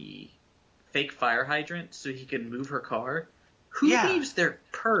puts the fake fire hydrant so he can move her car. Who leaves their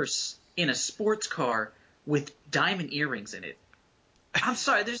purse in a sports car with diamond earrings in it? I'm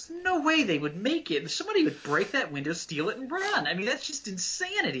sorry, there's no way they would make it. Somebody would break that window, steal it, and run. I mean, that's just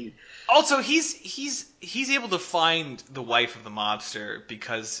insanity. Also, he's able to find the wife of the mobster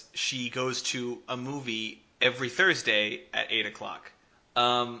because she goes to a movie every Thursday at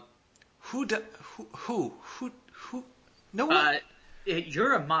 8:00. Who? No one.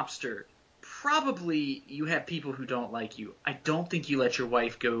 You're a mobster. Probably you have people who don't like you. I don't think you let your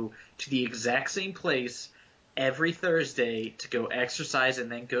wife go to the exact same place every Thursday to go exercise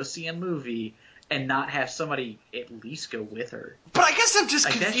and then go see a movie and not have somebody at least go with her. But I guess I'm just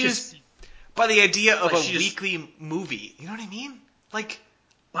confused by the idea of a weekly movie. You know what I mean? Like,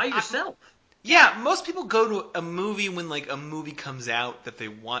 by yourself. Yeah, most people go to a movie when like a movie comes out that they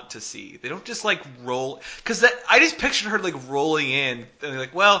want to see. They don't just like roll, because I just pictured her like rolling in and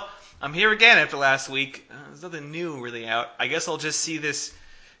like, well, I'm here again after last week. There's nothing new really out. I guess I'll just see this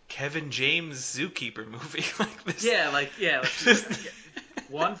Kevin James Zookeeper movie like this. Like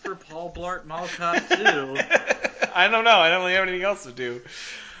one for Paul Blart Mall Cop 2. I don't know. I don't really have anything else to do.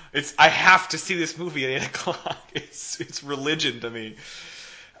 I have to see this movie at 8:00. It's religion to me.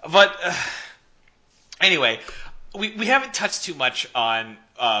 But anyway, we haven't touched too much on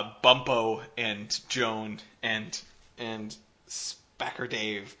Bumpo and Joan and Spacker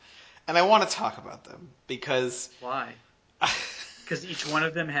Dave, and I want to talk about them because why? Because each one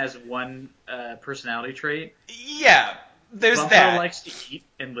of them has one personality trait. Yeah, there's Bumpo that. likes to eat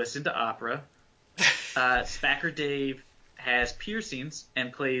and listen to opera. Spacker Dave has piercings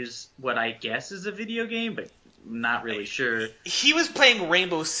and plays what I guess is a video game, but not really sure. He was playing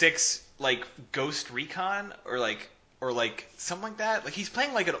Rainbow Six, like Ghost Recon, or something like that. Like he's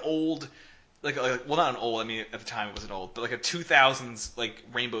playing like an old, well, not an old. I mean, at the time it wasn't old, but like a 2000s like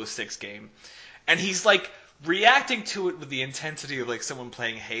Rainbow Six game, and he's like reacting to it with the intensity of like someone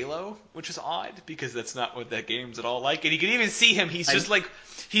playing Halo, which is odd because that's not what that game's at all like. And you can even see him. He's just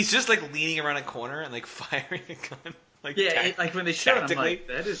like leaning around a corner and like firing a gun. Like, like when they showed it, I'm like,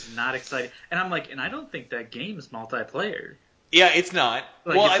 that is not exciting. And I'm like, and I don't think that game is multiplayer. Yeah, it's not.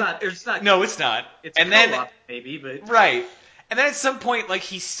 Like, well, it's not. No, it's not. It's and co-op, maybe, but right. And then at some point, like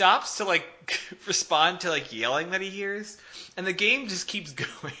he stops to like respond to like yelling that he hears, and the game just keeps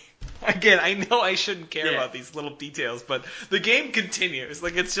going. Again, I know I shouldn't care Yeah. about these little details, but the game continues.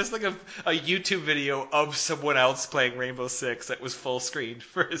 Like, it's just like a YouTube video of someone else playing Rainbow Six that was full screen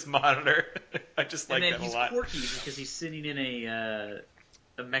for his monitor. I just like And that then a lot. he's quirky because he's sitting in a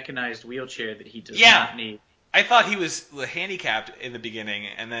mechanized wheelchair that he does Yeah. not need. I thought he was handicapped in the beginning,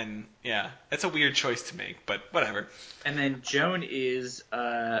 and then, yeah, that's a weird choice to make, but whatever. And then Joan is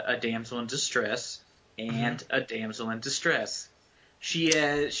a damsel in distress and a damsel in distress. She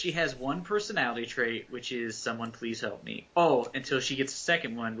has one personality trait, which is someone please help me. Oh, until she gets a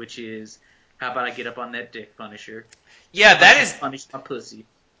second one, which is how about I get up on that dick, Punisher? Yeah, that is... Punish my pussy.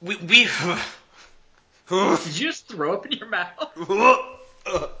 We Did you just throw up in your mouth?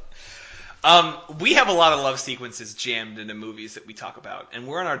 We have a lot of love sequences jammed into movies that we talk about, and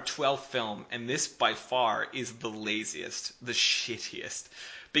we're on our 12th film, and this by far is the laziest, the shittiest,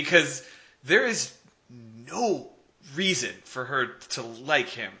 because there is no reason for her to like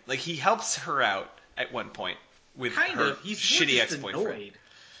him. Like, he helps her out at one point with her He's shitty just ex-boyfriend. annoyed.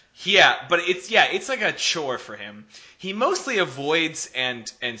 Yeah, but it's like a chore for him. He mostly avoids and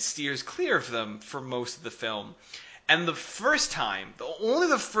steers clear of them for most of the film. And the first time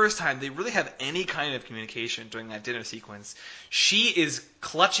they really have any kind of communication during that dinner sequence, she is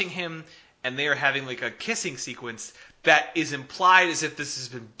clutching him and they are having like a kissing sequence that is implied as if this has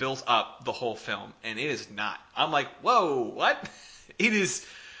been built up the whole film, and it is not. I'm like, whoa, what? It is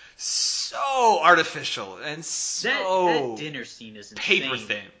so artificial and so that dinner scene is insane. paper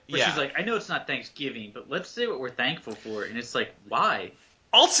thin. Where Yeah. she's like, I know it's not Thanksgiving, but let's say what we're thankful for. And it's like, why?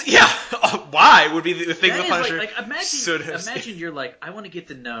 Also, yeah, why would be the thing That the is Punisher like should have imagine said. you're like, I want to get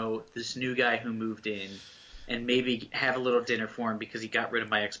to know this new guy who moved in and maybe have a little dinner for him because he got rid of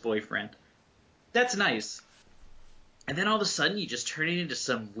my ex-boyfriend. That's nice. And then all of a sudden you just turn it into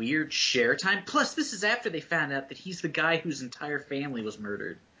some weird share time. Plus, this is after they found out that he's the guy whose entire family was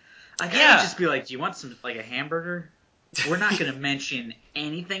murdered. Like, I Yeah. would just be like, do you want some, like, a hamburger? We're not going to mention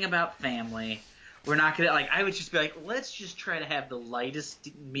anything about family. We're not going to, like, I would just be like, let's just try to have the lightest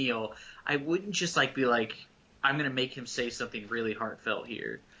meal. I wouldn't just, like, be like, I'm going to make him say something really heartfelt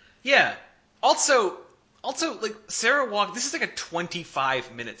here. Yeah. Also, like, Sarah Walk, this is like a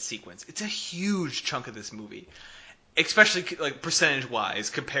 25-minute sequence. It's a huge chunk of this movie, especially like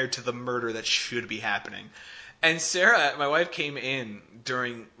percentage-wise compared to the murder that should be happening. And Sarah, my wife, came in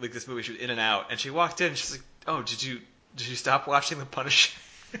during like this movie. She was in and out, and she walked in. And she's like, "Oh, did you stop watching The Punisher?"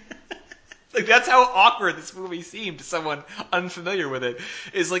 Like, that's how awkward this movie seemed to someone unfamiliar with it.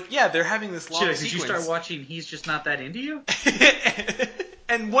 Is like, yeah, they're having this long Shit, sequence. did you start watching He's Just Not That Into You?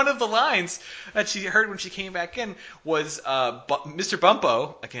 And one of the lines that she heard when she came back in was Mr.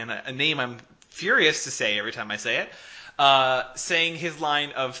 Bumpo, again, a name I'm furious to say every time I say it, saying his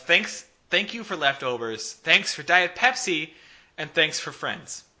line of thank you for leftovers, thanks for Diet Pepsi, and thanks for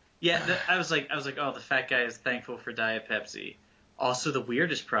friends. Yeah, I was like, oh, the fat guy is thankful for Diet Pepsi. Also, the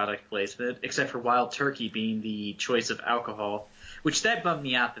weirdest product placement, except for Wild Turkey being the choice of alcohol, which that bummed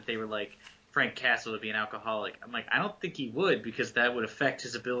me out that they were like, Frank Castle would be an alcoholic. I'm like, I don't think he would, because that would affect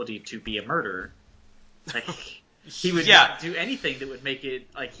his ability to be a murderer. Like, he would not do anything that would make it,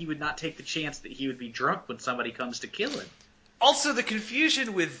 like, he would not take the chance that he would be drunk when somebody comes to kill him. Also, the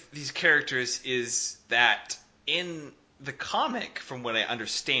confusion with these characters is that in the comic, from what I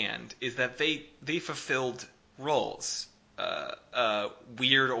understand, is that they fulfilled roles.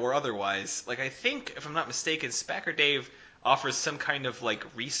 Weird or otherwise. Like, I think, if I'm not mistaken, Spacker Dave offers some kind of, like,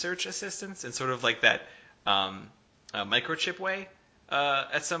 research assistance in sort of like that microchip way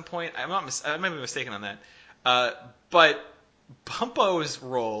at some point. I might be mistaken on that. But Bumpo's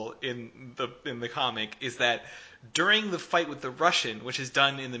role in the comic is that during the fight with the Russian, which is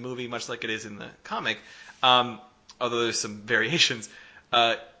done in the movie much like it is in the comic, although there's some variations,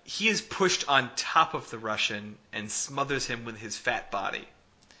 he is pushed on top of the Russian and smothers him with his fat body.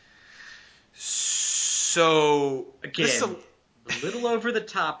 So Again, a little over the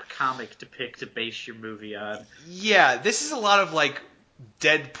top comic to pick to base your movie on. Yeah, this is a lot of like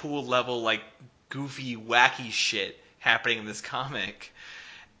Deadpool level, like goofy, wacky shit happening in this comic.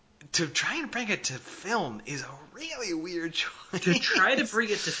 To try and bring it to film is a really weird choice. To try to bring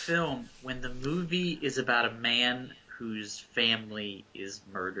it to film when the movie is about a man whose family is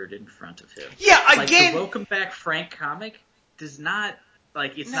murdered in front of him. Yeah, again, like the Welcome Back Frank comic does not,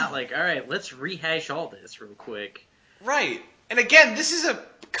 like, it's not like, all right, let's rehash all this real quick. Right. And again, this is a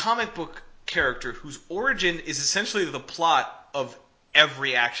comic book character whose origin is essentially the plot of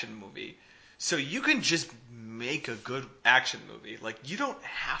every action movie. So you can just make a good action movie. Like, you don't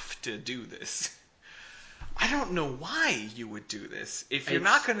have to do this. I don't know why you would do this. If you're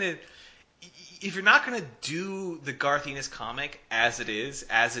not going to... if you're not gonna do the Garth Ennis comic as it is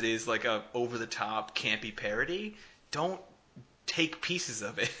like a over the top campy parody, don't take pieces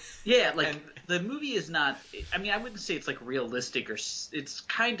of it. Yeah, like the movie is not. I mean, I wouldn't say it's like realistic or it's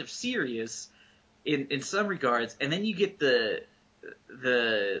kind of serious in some regards, and then you get the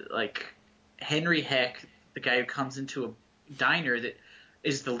like Henry Heck, the guy who comes into a diner that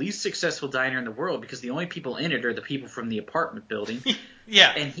is the least successful diner in the world because the only people in it are the people from the apartment building.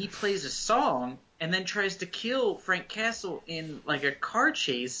 Yeah. And he plays a song and then tries to kill Frank Castle in like a car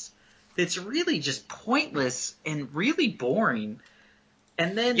chase that's really just pointless and really boring.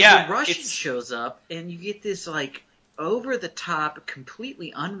 And then the Russian shows up and you get this like over the top,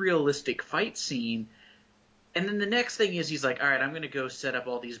 completely unrealistic fight scene. And then the next thing is he's like, all right, I'm going to go set up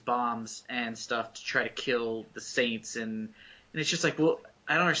all these bombs and stuff to try to kill the Saints. And it's just like, well,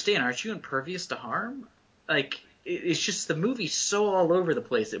 I don't understand. Aren't you impervious to harm? Like, it's just the movie's so all over the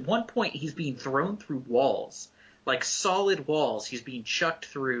place. At one point, he's being thrown through walls, like solid walls. He's being chucked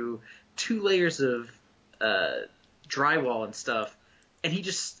through 2 layers of drywall and stuff. And he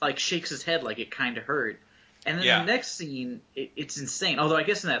just, like, shakes his head like it kind of hurt. And then the next scene, it's insane. Although I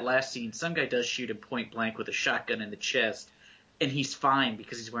guess in that last scene, some guy does shoot him point blank with a shotgun in the chest, and he's fine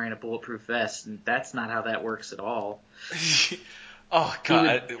because he's wearing a bulletproof vest, and that's not how that works at all. Oh,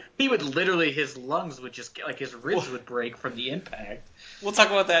 God. He would literally, his lungs would just, like his ribs would break from the impact. We'll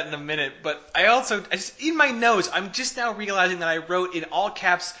talk about that in a minute, but in my notes, I'm just now realizing that I wrote in all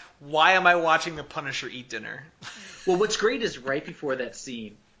caps, why am I watching The Punisher eat dinner? Well, what's great is right before that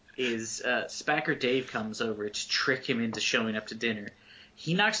scene, is Spacker Dave comes over to trick him into showing up to dinner.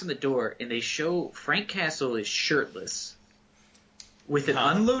 He knocks on the door, and they show Frank Castle is shirtless with an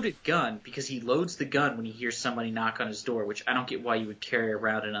unloaded gun, because he loads the gun when he hears somebody knock on his door, which I don't get why you would carry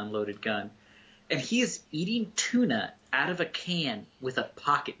around an unloaded gun. And he is eating tuna out of a can with a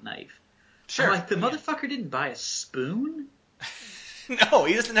pocket knife. Sure. I'm like, the motherfucker didn't buy a spoon? No,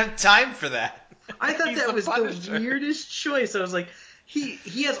 he doesn't have time for that. I thought that was the weirdest choice. I was like,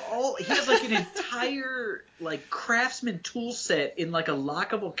 He has like an entire like craftsman tool set in like a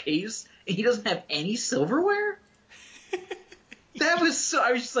lockable case, and he doesn't have any silverware. I was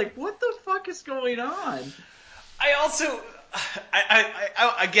just like, what the fuck is going on? I also,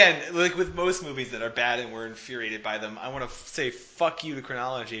 again, like with most movies that are bad and we're infuriated by them, I want to say fuck you to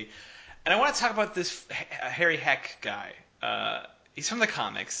chronology, and I want to talk about this Harry Heck guy. He's from the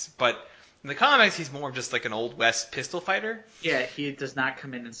comics, but in the comics, he's more of just like an Old West pistol fighter. Yeah, he does not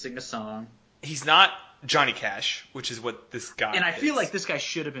come in and sing a song. He's not Johnny Cash, which is what this guy And I feel like this guy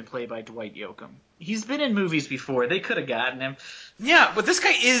should have been played by Dwight Yoakam. He's been in movies before. They could have gotten him. Yeah, but this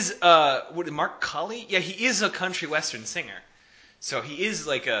guy is, Mark Cully? Yeah, he is a country western singer. So he is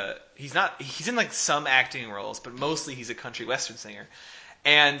like he's in like some acting roles, but mostly he's a country western singer.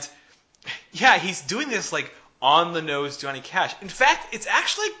 And yeah, he's doing this like on the nose Johnny Cash. In fact, it's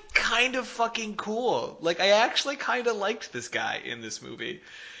actually kind of fucking cool. Like, I actually kind of liked this guy in this movie,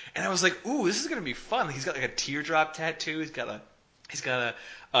 and I was like, ooh, this is gonna be fun. He's got like a teardrop tattoo. He's got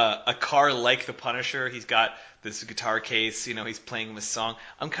a car like the Punisher. He's got this guitar case. You know, he's playing him a song.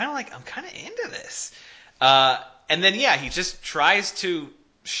 I'm kind of into this. And then yeah, he just tries to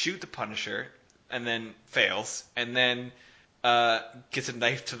shoot the Punisher and then fails, and then gets a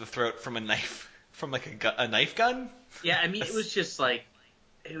knife to the throat from a knife. From like a knife gun? Yeah, I mean, it was just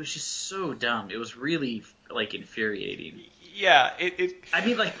so dumb. It was really like infuriating. Yeah, I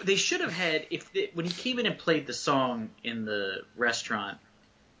mean, like they should have had when he came in and played the song in the restaurant,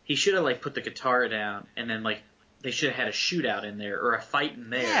 he should have like put the guitar down and then like they should have had a shootout in there or a fight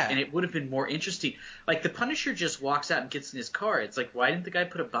in there, and it would have been more interesting. Like the Punisher just walks out and gets in his car. It's like, why didn't the guy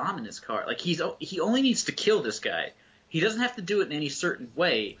put a bomb in his car? Like he only needs to kill this guy. He doesn't have to do it in any certain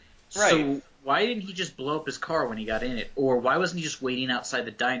way. Right. So why didn't he just blow up his car when he got in it? Or why wasn't he just waiting outside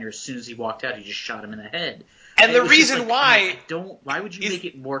the diner as soon as he walked out? He just shot him in the head. And the reason why... Why would you make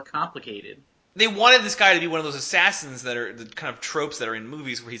it more complicated? They wanted this guy to be one of those assassins that are the kind of tropes that are in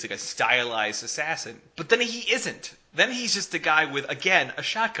movies where he's like a stylized assassin. But then he isn't. Then he's just a guy with, again, a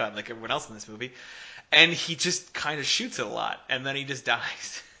shotgun like everyone else in this movie. And he just kind of shoots it a lot. And then he just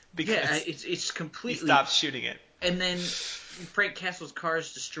dies. Because it's completely... he stops shooting it. And then Frank Castle's car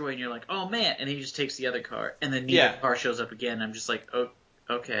is destroyed, and you're like, oh, man. And he just takes the other car. And then neither car shows up again. And I'm just like, oh,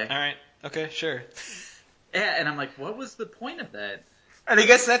 okay. All right. Okay, sure. Yeah, and I'm like, what was the point of that? And I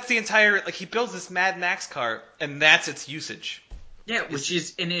guess that's the entire... Like, he builds this Mad Max car, and that's its usage. Yeah,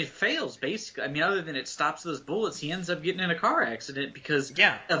 and it fails, basically. I mean, other than it stops those bullets, he ends up getting in a car accident because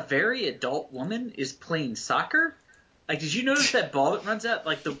a very adult woman is playing soccer. Like, did you notice that ball that runs out?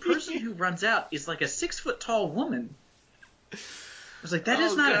 Like, the person who runs out is like a 6-foot-tall woman. I was like, that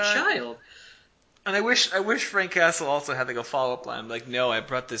is not a child. And I wish Frank Castle also had like a follow up line, like, no, I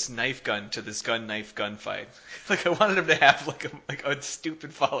brought this knife gun to this gunfight. Like I wanted him to have like a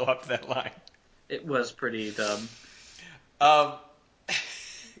stupid follow up to that line. It was pretty dumb. God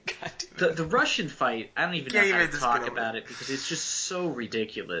damn it. The Russian fight, I don't even know Can't how to even just talk get over about it because it's just so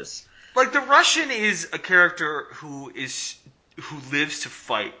ridiculous. Like the Russian is a character who lives to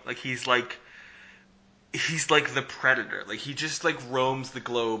fight. Like he's like the Predator. Like he just like roams the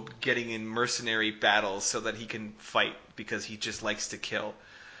globe getting in mercenary battles so that he can fight because he just likes to kill.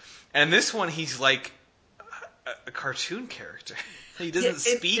 And this one he's like a cartoon character. He doesn't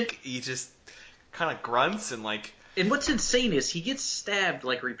speak. He just kind of grunts and like. And what's insane is he gets stabbed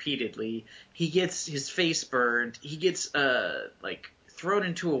like repeatedly. He gets his face burned. He gets like thrown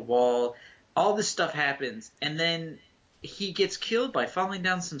into a wall. All this stuff happens, and then he gets killed by falling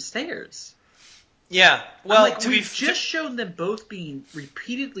down some stairs. Yeah, well, like, we've just shown them both being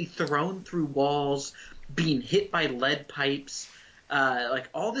repeatedly thrown through walls, being hit by lead pipes. Like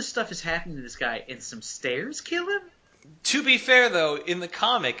all this stuff is happening to this guy, and some stairs kill him. To be fair, though, in the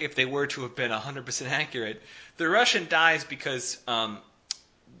comic, if they were to have been 100% accurate, the Russian dies because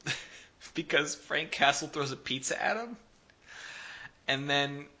Frank Castle throws a pizza at him, and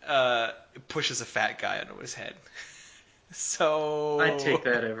then pushes a fat guy onto his head. So I'd take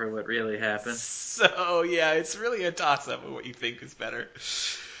that over what really happened. So yeah, it's really a toss-up of what you think is better.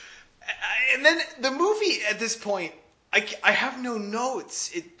 And then the movie at this point, I have no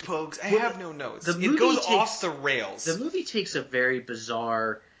notes. I have no notes. It goes off the rails. The movie takes a very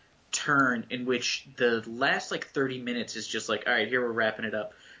bizarre turn in which the last like 30 minutes is just like, all right, here we're wrapping it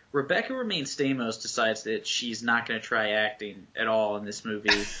up. Rebecca Romaine Stamos decides that she's not going to try acting at all in this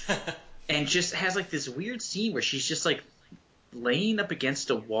movie, and just has like this weird scene where she's just like laying up against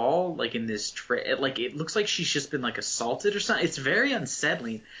a wall, like in this like it looks like she's just been like assaulted or something. It's very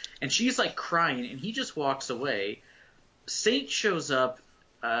unsettling, and she's like crying, and he just walks away. Saint shows up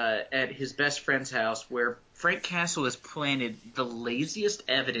at his best friend's house, where Frank Castle has planted the laziest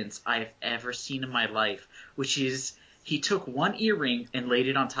evidence I've ever seen in my life, which is he took one earring and laid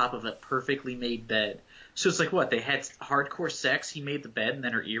it on top of a perfectly made bed. So it's like, what, they had hardcore sex, he made the bed, and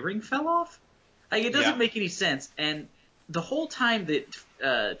then her earring fell off? Like, it doesn't make any sense. And the whole time that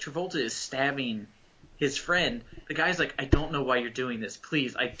Travolta is stabbing his friend, the guy's like, I don't know why you're doing this.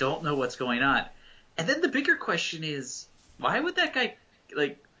 Please, I don't know what's going on. And then the bigger question is, why would that guy,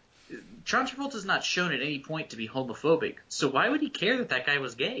 like, John Travolta's not shown at any point to be homophobic, so why would he care that that guy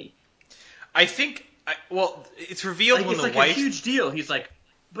was gay? I think, well, it's revealed like, when it's the like wife... a huge deal. He's like,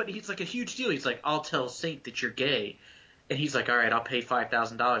 a huge deal. He's like, I'll tell Saint that you're gay. And he's like, all right, I'll pay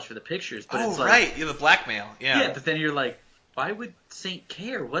 $5,000 for the pictures. But it's like, right, the blackmail, yeah. Yeah, but then you're like, why would Saint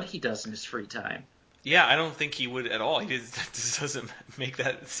care what he does in his free time? Yeah, I don't think he would at all. This doesn't make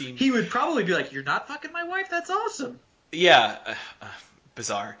that seem... He would probably be like, you're not fucking my wife? That's awesome. Yeah,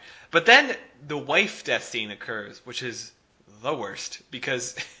 bizarre. But then the wife death scene occurs, which is the worst,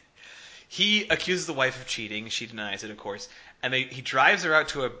 because he accuses the wife of cheating. She denies it, of course. And he drives her out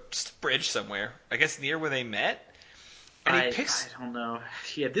to a bridge somewhere, I guess near where they met. And I don't know.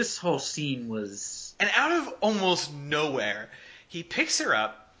 Yeah, this whole scene was... And out of almost nowhere, he picks her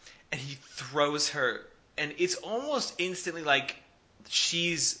up and he throws her. And it's almost instantly like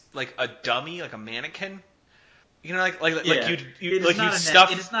she's like a dummy, like a mannequin. You know, like you'd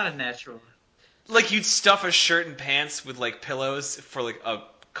stuff. It is not a natural. Like you'd stuff a shirt and pants with like pillows for like a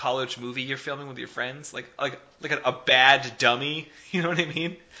college movie you're filming with your friends, like a bad dummy. You know what I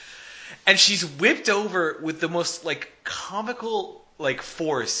mean? And she's whipped over with the most like comical like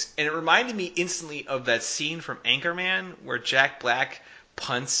force, and it reminded me instantly of that scene from Anchorman where Jack Black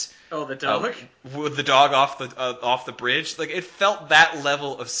punts. Oh, the dog with the dog off the bridge. Like it felt that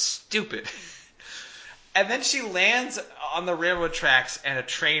level of stupid. And then she lands on the railroad tracks and a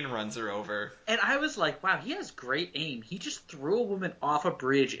train runs her over. And I was like, wow, he has great aim. He just threw a woman off a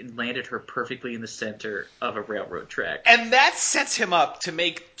bridge and landed her perfectly in the center of a railroad track. And that sets him up to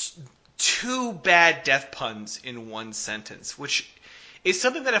make two bad death puns in one sentence, which is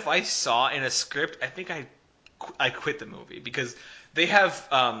something that if I saw in a script, I think I quit the movie, because they have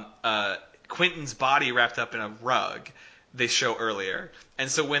Quentin's body wrapped up in a rug. They show earlier, and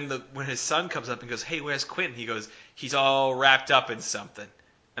so when his son comes up and goes, "Hey, where's Quentin?" He goes, "He's all wrapped up in something,"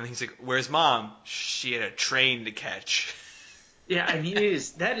 and he's like, "Where's Mom?" "She had a train to catch." Yeah, I mean,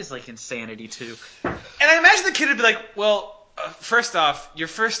 that is like insanity too. And I imagine the kid would be like, "Well, first off, your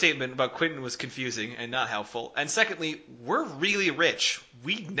first statement about Quentin was confusing and not helpful, and secondly, we're really rich.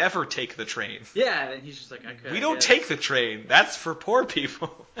 We never take the train." Yeah, and he's just like, "Okay." We don't take the train. That's for poor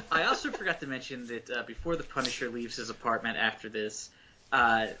people. I also forgot to mention that before the Punisher leaves his apartment after this,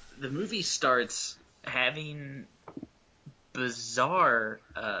 the movie starts having bizarre,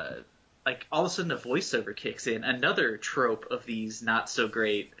 like all of a sudden a voiceover kicks in. Another trope of these not so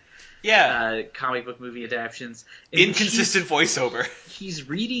great comic book movie adaptations. Inconsistent voiceover. He's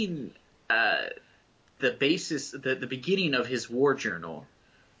reading the beginning of his war journal.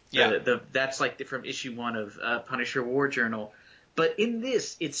 That's like from issue 1 of Punisher War Journal. But in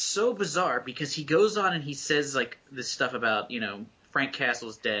this, it's so bizarre because he goes on and he says like this stuff about, Frank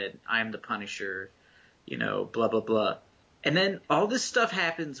Castle's dead, I'm the Punisher, blah, blah, blah. And then all this stuff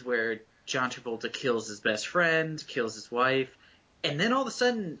happens where John Travolta kills his best friend, kills his wife, and then all of a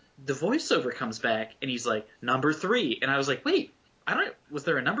sudden the voiceover comes back and he's like, number 3. And I was like, wait, was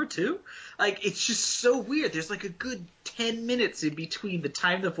there a number 2? Like, it's just so weird. There's like a good 10 minutes in between the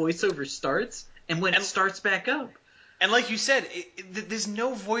time the voiceover starts and when it starts back up. And like you said, there's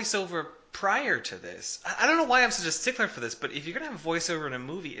no voiceover prior to this. I don't know why I'm such a stickler for this, but if you're going to have voiceover in a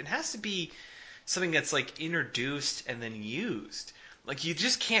movie, it has to be something that's like introduced and then used. Like, you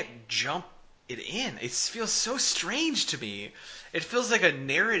just can't jump it in. It feels so strange to me. It feels like a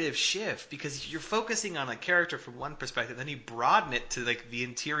narrative shift because you're focusing on a character from one perspective, then you broaden it to like the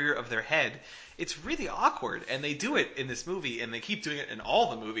interior of their head. It's really awkward, and they do it in this movie, and they keep doing it in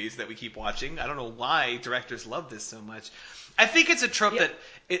all the movies that we keep watching. I don't know why directors love this so much. I think it's a trope that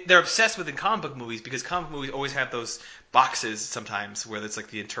they're obsessed with in comic book movies because comic book movies always have those boxes sometimes where it's like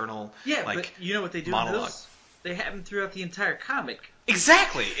the internal but you know what they do monologue. In those? They have them throughout the entire comic.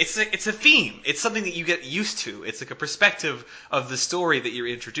 Exactly. It's a theme. It's something that you get used to. It's like a perspective of the story that you're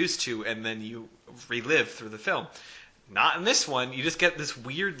introduced to, and then you relive through the film. Not in this one. You just get this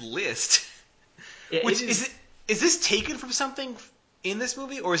weird list. Is this taken from something in this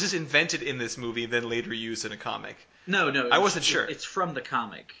movie, or is this invented in this movie then later used in a comic? No. I wasn't sure. It's from the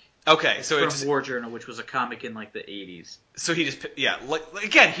comic. Okay, so it's from War Journal, which was a comic in like the 80s. So he just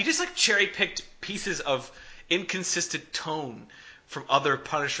he just like cherry picked pieces of inconsistent tone from other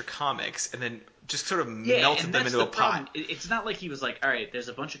Punisher comics and then just sort of melted them into a pot. It's not like he was like, all right, there's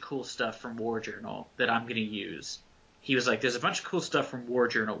a bunch of cool stuff from War Journal that I'm going to use. He was like, there's a bunch of cool stuff from War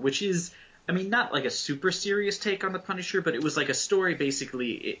Journal, which is, I mean, not like a super serious take on the Punisher, but it was like a story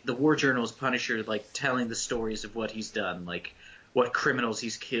basically. The War Journal is Punisher like telling the stories of what he's done, like what criminals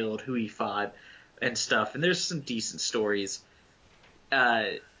he's killed, who he fought, and stuff. And there's some decent stories.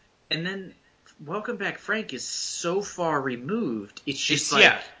 And then Welcome Back Frank is so far removed. It's just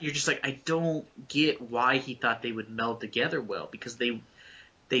you're just like, I don't get why he thought they would meld together well, because they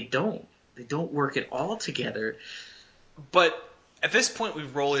don't work at all together. But at this point, we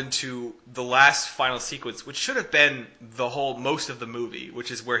roll into the last final sequence, which should have been most of the movie, which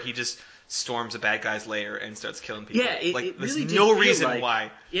is where he just storms a bad guy's lair and starts killing people. Yeah, it there's really no reason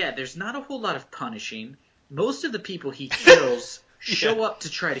why. Yeah, there's not a whole lot of punishing. Most of the people he kills show up to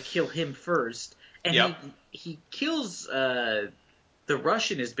try to kill him first, and he kills the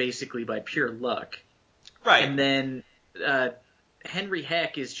Russian is basically by pure luck. Right. And then Henry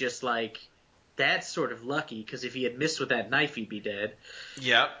Heck is just like, that's sort of lucky, because if he had missed with that knife, he'd be dead.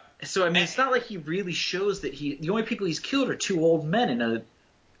 Yep. So, I mean, it's not like he really shows that the only people he's killed are 2 old men in a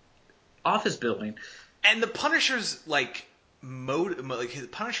office building. And the Punisher's, his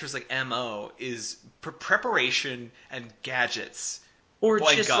Punisher's, MO is preparation and gadgets. Or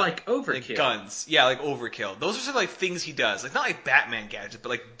just, overkill. Like guns. Yeah, like overkill. Those are sort of, things he does. Not like Batman gadgets,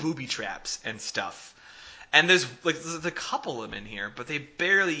 but, booby traps and stuff. And there's a couple of them in here, but they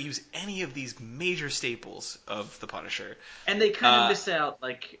barely use any of these major staples of the Punisher. And they kind of miss out,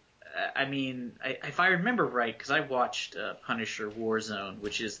 if I remember right, because I watched Punisher Warzone,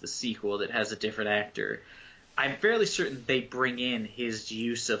 which is the sequel that has a different actor, I'm fairly certain they bring in his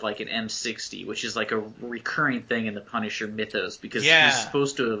use of, an M60, which is, a recurring thing in the Punisher mythos, because he's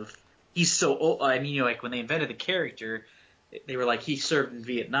supposed to have... He's so old. I mean, when they invented the character... They were like, he served in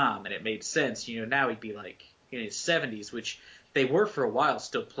Vietnam, and it made sense. Now he'd be in his 70s, which they were for a while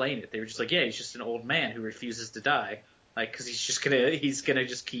still playing it. They were just like, yeah, he's just an old man who refuses to die, because he's gonna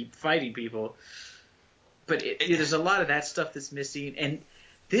just keep fighting people. But there's a lot of that stuff that's missing, and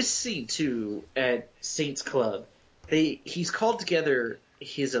this scene too at Saints Club, he's called together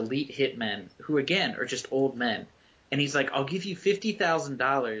his elite hitmen, who again are just old men, and he's like, I'll give you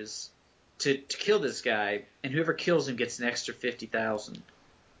 $50,000. To kill this guy, and whoever kills him gets an extra $50,000.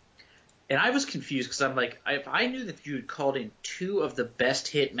 And I was confused because I'm like, if I knew that you had called in 2 of the best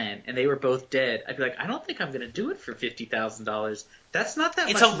hitmen and they were both dead, I'd be like, I don't think I'm going to do it for $50,000. That's not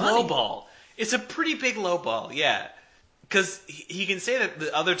that much money. It's a low ball. It's a pretty big low ball, yeah. Because he can say that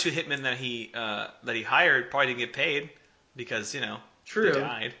the other 2 hitmen that he hired probably didn't get paid because True. They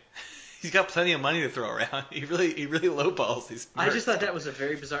died. He's got plenty of money to throw around. He really lowballs these. I just thought that was a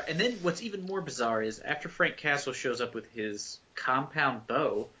very bizarre. And then what's even more bizarre is after Frank Castle shows up with his compound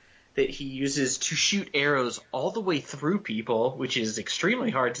bow that he uses to shoot arrows all the way through people, which is extremely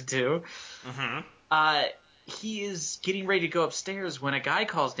hard to do. Mm-hmm. He is getting ready to go upstairs when a guy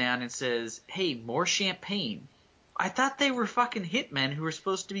calls down and says, "Hey, more champagne." I thought they were fucking hitmen who were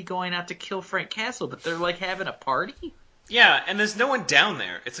supposed to be going out to kill Frank Castle, but they're like having a party? Yeah, and there's no one down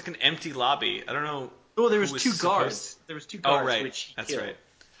there. It's like an empty lobby. I don't know. Oh, there was two guards. There was two guards, oh, right. which he That's killed. right.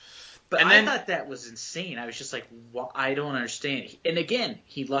 But And I then- thought that was insane. I was just like, I don't understand. And again,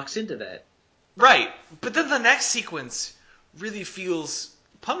 he lucks into that. Right, but then the next sequence really feels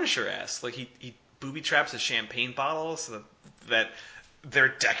Punisher-esque. Like he booby traps a champagne bottle so that their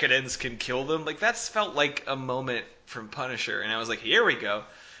decadence can kill them. Like that's felt like a moment from Punisher, and I was like, here we go.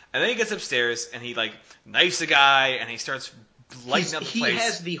 And then he gets upstairs and he like knifes a guy and he starts lighting up the place. He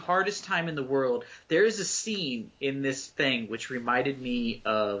has the hardest time in the world. There is a scene in this thing which reminded me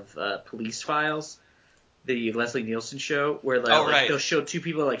of Police Files, the Leslie Nielsen show, where like they'll show two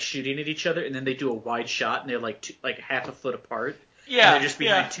people like shooting at each other, and then they do a wide shot, and they're like half a foot apart. Yeah, and they're just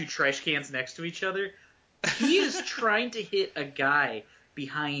behind two trash cans next to each other. He is trying to hit a guy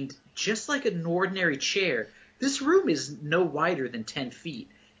behind just like an ordinary chair. This room is no wider than 10 feet,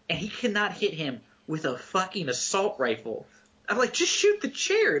 and he cannot hit him with a fucking assault rifle. I'm like, just shoot the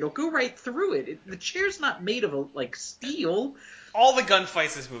chair. It'll go right through it. The chair's not made of, like, steel. All the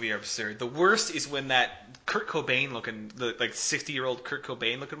gunfights in this movie are absurd. The worst is when that Kurt Cobain looking, like 60-year-old Kurt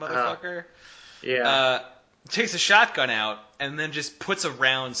Cobain looking motherfucker, takes a shotgun out and then just puts a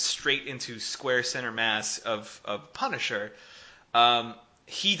round straight into square center mass of Punisher.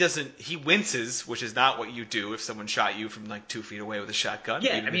 He winces, which is not what you do if someone shot you from like 2 feet away with a shotgun.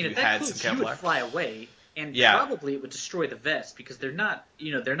 Yeah, even I mean, if if you that had close, some you Kevlar. would fly away, and probably it would destroy the vest because they're not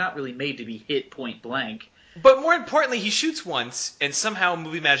really made to be hit point blank. But more importantly, he shoots once, and somehow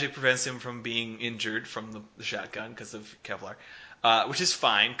movie magic prevents him from being injured from the shotgun because of Kevlar, which is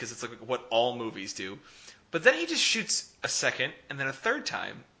fine because it's like what all movies do. But then he just shoots a second and then a third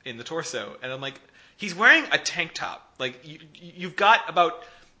time in the torso, and I'm like, he's wearing a tank top. Like you've got about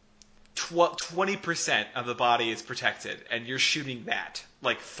 20% of the body is protected, and you're shooting that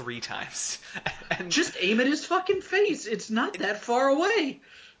like 3 times. And just aim at his fucking face. It's not that far away.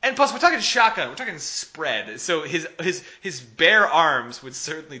 And plus, we're talking shotgun. We're talking spread. So his bare arms would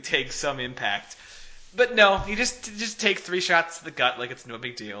certainly take some impact. But no, he just takes 3 shots to the gut like it's no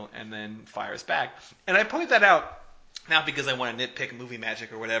big deal, and then fires back. And I point that out not because I want to nitpick movie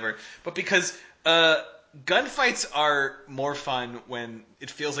magic or whatever, but because gunfights are more fun when it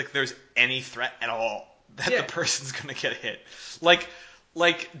feels like there's any threat at all that the person's gonna get hit. Like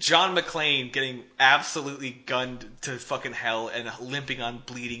John McClane getting absolutely gunned to fucking hell and limping on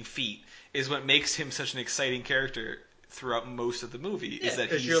bleeding feet is what makes him such an exciting character throughout most of the movie. Is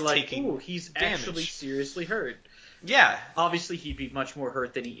that he's you're like, taking he's damage. actually seriously hurt. Yeah. Obviously, he'd be much more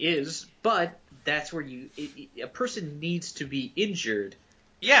hurt than he is, but that's where a person needs to be injured.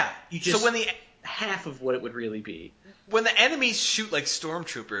 Yeah. So when half of what it would really be. When the enemies shoot like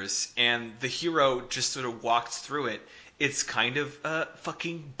stormtroopers and the hero just sort of walks through it, it's kind of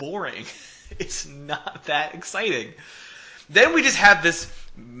fucking boring. It's not that exciting. Then we just have this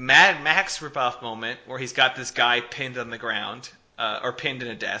Mad Max ripoff moment where he's got this guy pinned on the ground, or pinned in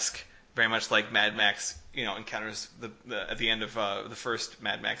a desk, very much like Mad Max, encounters at the end of the first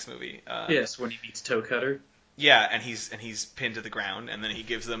Mad Max movie. Yes, when he meets Toe Cutter. Yeah, and he's pinned to the ground, and then he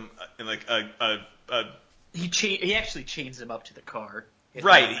gives them He actually chains him up to the car.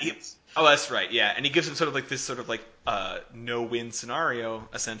 Right. That's right. Yeah, and he gives him sort of like this sort of like no-win scenario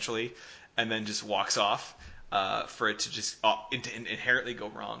essentially, and then just walks off for it to just inherently go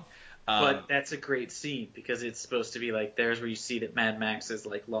wrong. But that's a great scene because it's supposed to be like there's where you see that Mad Max has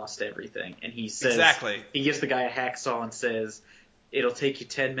like lost everything, and he says he gives the guy a hacksaw and says it'll take you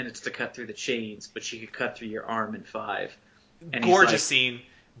 10 minutes to cut through the chains, but you could cut through your arm in 5. And gorgeous scene.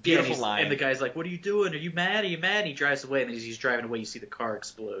 Beautiful line. And the guy's like, "What are you doing? Are you mad? Are you mad?" And he drives away, and as he's driving away, you see the car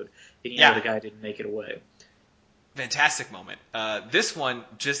explode. And you know the guy didn't make it away. Fantastic moment. This one,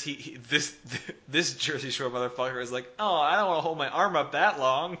 just this Jersey Shore motherfucker is like, "Oh, I don't want to hold my arm up that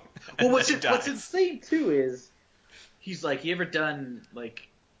long." Well, what's insane too is he's like, "You ever done like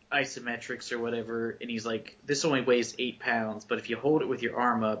isometrics or whatever?" And he's like, "This only weighs 8 pounds, but if you hold it with your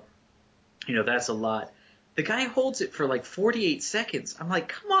arm up, that's a lot." The guy holds it for like 48 seconds. I'm like,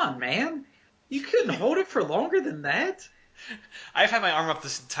 come on, man. You couldn't hold it for longer than that? I've had my arm up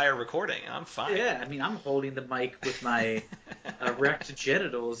this entire recording. I'm fine. Yeah, I mean, I'm holding the mic with my erect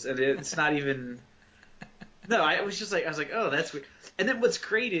genitals, and it's not even... No, I was like, oh, that's weird. And then what's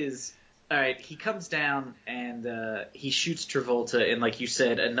great is All right, he comes down and he shoots Travolta in, like you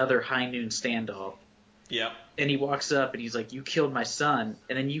said, another high noon standoff. Yeah. And he walks up and he's like, "You killed my son."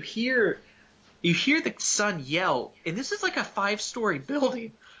 And then you hear the son yell, and this is like a 5-story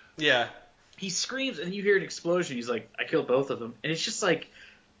building. Yeah. He screams, and you hear an explosion. He's like, "I killed both of them." And it's just like,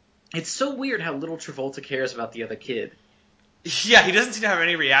 it's so weird how little Travolta cares about the other kid. Yeah, he doesn't seem to have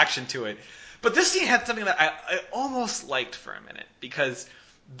any reaction to it. But this scene had something that I almost liked for a minute, because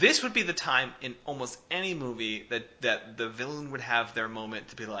this would be the time in almost any movie that the villain would have their moment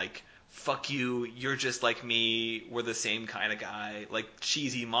to be like, fuck you, you're just like me, we're the same kind of guy, like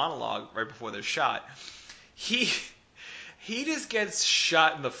cheesy monologue right before they're shot. He just gets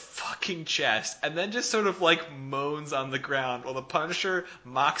shot in the fucking chest and then just sort of like moans on the ground while the Punisher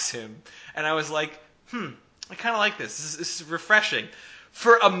mocks him. And I was like, I kind of like this. This is refreshing.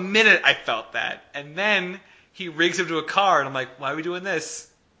 For a minute, I felt that. And then he rigs him to a car, and I'm like, why are we doing this?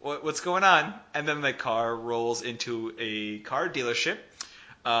 What's going on? And then the car rolls into a car dealership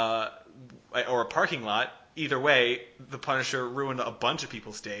or a parking lot. Either way, the Punisher ruined a bunch of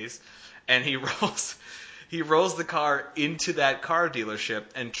people's days. And he rolls the car into that car dealership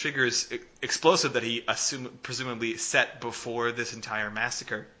and triggers explosive that he presumably set before this entire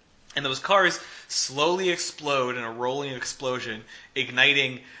massacre. And those cars slowly explode in a rolling explosion,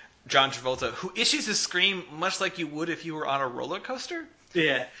 igniting John Travolta, who issues a scream much like you would if you were on a roller coaster.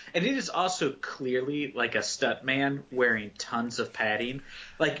 Yeah, and it is also clearly like a stuntman wearing tons of padding.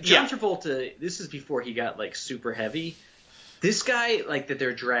 Like, John Travolta, this is before he got, like, super heavy. This guy, like, that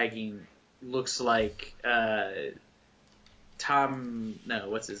they're dragging looks like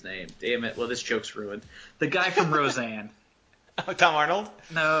what's his name? Damn it, well, this joke's ruined. The guy from Roseanne. Oh, Tom Arnold?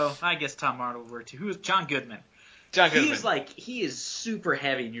 No, I guess Tom Arnold would work too. Who is John Goodman? John Goodman. He is super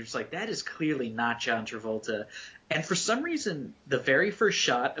heavy, and you're just like, that is clearly not John Travolta. And for some reason, the very first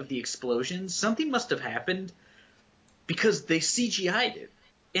shot of the explosion, something must have happened because they CGI'd it.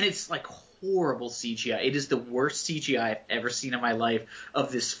 And it's like horrible CGI. It is the worst CGI I've ever seen in my life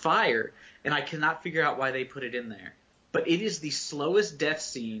of this fire, and I cannot figure out why they put it in there. But it is the slowest death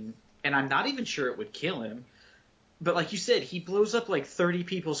scene, and I'm not even sure it would kill him. But like you said, he blows up like 30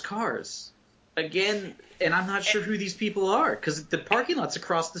 people's cars. Again, and I'm not sure who these people are, because the parking lot's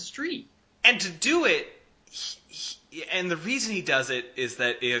across the street. And to do it, and the reason he does it is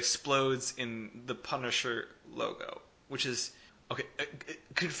that it explodes in the Punisher logo, which is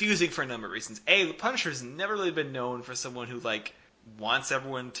confusing for a number of reasons. A, the Punisher's never really been known for someone who like wants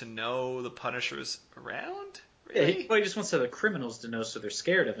everyone to know the Punisher's around. Really? Yeah, he just wants the criminals to know, so they're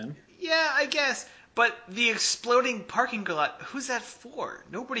scared of him. Yeah, I guess. But the exploding parking lot, who's that for?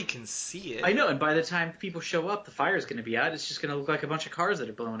 Nobody can see it. I know, and by the time people show up, the fire's going to be out. It's just going to look like a bunch of cars that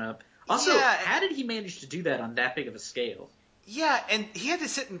are blown up. Also, how did he manage to do that on that big of a scale? Yeah, and he had to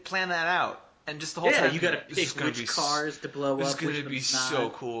sit and plan that out. And just the whole time, you got to pick which cars to blow up. This is going to be so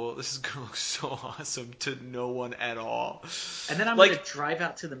cool. This is going to look so awesome to no one at all. And then I'm going to drive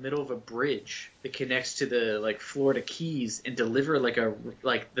out to the middle of a bridge that connects to the Florida Keys and deliver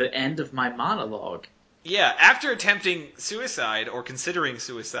the end of my monologue. Yeah, after attempting suicide or considering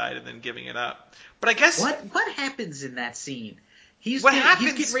suicide and then giving it up. But I guess what happens in that scene? He's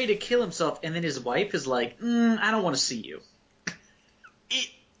getting ready to kill himself, and then his wife is like, "I don't want to see you."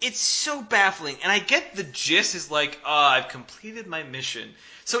 It's so baffling, and I get the gist is like, I've completed my mission.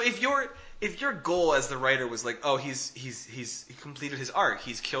 So if your goal as the writer was like, he completed his arc,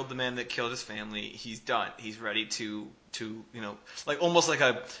 he's killed the man that killed his family, he's done, he's ready to like almost like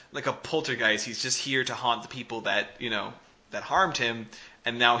a poltergeist, he's just here to haunt the people that that harmed him,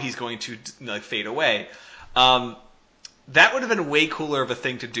 and now he's going to fade away. That would have been way cooler of a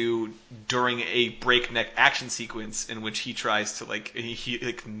thing to do during a breakneck action sequence in which he tries to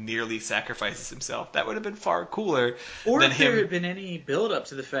he nearly sacrifices himself. That would have been far cooler. Or if there had been any build up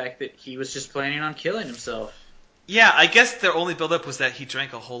to the fact that he was just planning on killing himself. Yeah, I guess the only build up was that he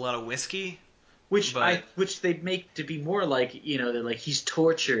drank a whole lot of whiskey. Which they make to be more like, that he's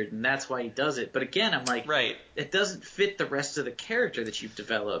tortured and that's why he does it. But again, I'm like, right. It doesn't fit the rest of the character that you've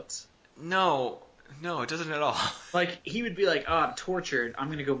developed. No, it doesn't at all. He would be like, I'm tortured. I'm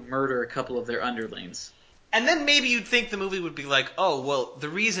going to go murder a couple of their underlings. And then maybe you'd think the movie would be like, oh, well, the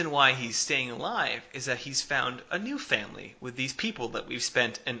reason why he's staying alive is that he's found a new family with these people that we've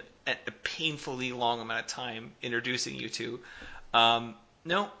spent a painfully long amount of time introducing you to.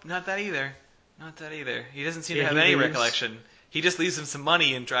 No, not that either. Not that either. He doesn't seem to have any recollection. He just leaves him some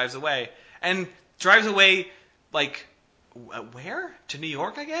money and drives away. And drives away, where? To New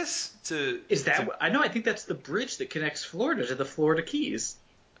York, I guess? I know, I think that's the bridge that connects Florida to the Florida Keys.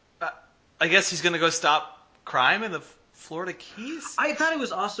 I guess he's going to go stop crime in the Florida Keys? I thought it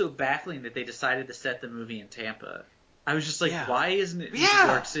was also baffling that they decided to set the movie in Tampa. I was just like, why isn't it New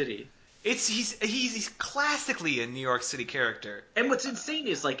York City? He's classically a New York City character. And what's insane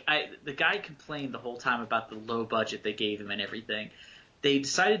is like the guy complained the whole time about the low budget they gave him and everything. They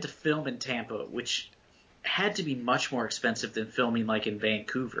decided to film in Tampa, which had to be much more expensive than filming like in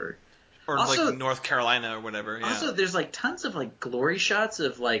Vancouver. Or also, like North Carolina or whatever. Yeah. Also, there's like tons of like glory shots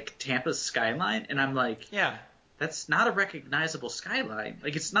of like Tampa's skyline, and I'm like, that's not a recognizable skyline.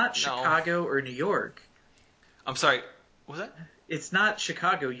 Like it's not Chicago or New York. I'm sorry, what was that? It's not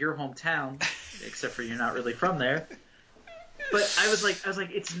Chicago, your hometown, except for you're not really from there. But I was like,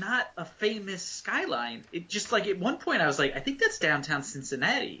 it's not a famous skyline. It just like at one point I was like, I think that's downtown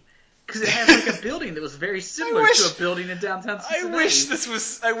Cincinnati. Because it had like a building that was very similar to a building in downtown Cincinnati. I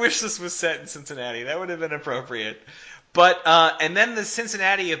wish this was set in Cincinnati. That would have been appropriate. But and then the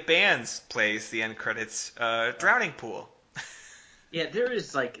Cincinnati of Bands plays the end credits, Drowning Pool. Yeah, there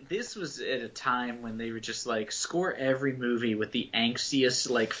is like this was at a time when they would just like score every movie with the angstiest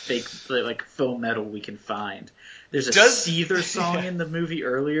like fake like faux metal we can find. There's a Seether song in the movie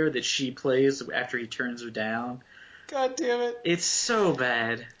earlier that she plays after he turns her down. God damn it! It's so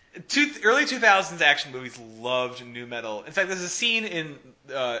bad. Early 2000s action movies loved nu metal. In fact, there's a scene in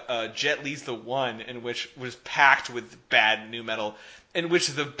Jet Li's The One in which was packed with bad nu metal, in which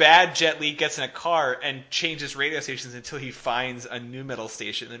the bad Jet Li gets in a car and changes radio stations until he finds a nu metal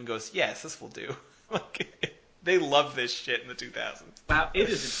station and goes, yes, this will do. They loved this shit in the 2000s. Wow, it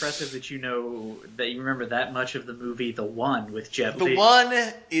is impressive that you remember that much of the movie The One with Jet Li. The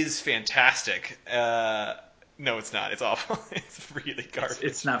One is fantastic. No, it's not. It's awful. It's really garbage.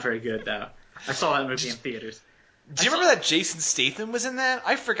 It's not very good, though. I saw that movie in theaters. Do you remember that Jason Statham was in that?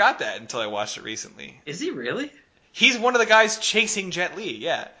 I forgot that until I watched it recently. Is he really? He's one of the guys chasing Jet Li,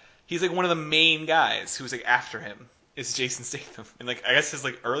 yeah. He's like one of the main guys who's like after him is Jason Statham. And like I guess his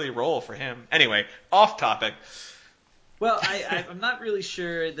like early role for him. Anyway, off topic. Well, I'm not really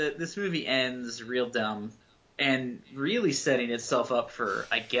sure that this movie ends real dumb and really setting itself up for,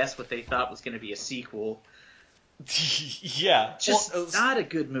 I guess, what they thought was going to be a sequel. Yeah, just not a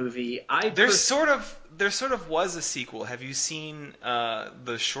good movie. There sort of was a sequel. Have you seen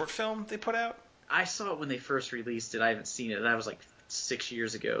the short film they put out? I saw it when they first released it. I haven't seen it. That was like 6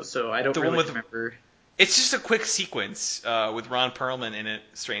 years ago, so I don't really remember. It's just a quick sequence with Ron Perlman in it,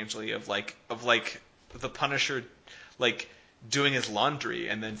 strangely, of like the Punisher like doing his laundry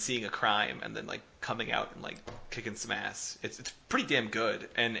and then seeing a crime and then like coming out and like kicking some ass. It's pretty damn good,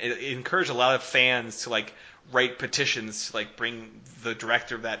 and it encouraged a lot of fans to like write petitions to like bring the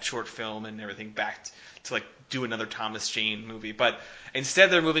director of that short film and everything back to like do another Thomas Jane movie. But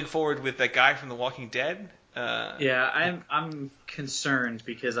instead they're moving forward with that guy from The Walking Dead. I'm concerned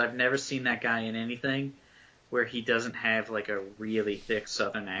because I've never seen that guy in anything where he doesn't have like a really thick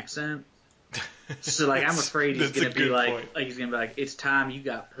Southern accent. So like I'm afraid he's gonna be like it's time you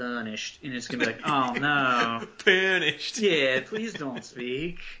got punished, and it's gonna be like, oh no, punished. Yeah, please don't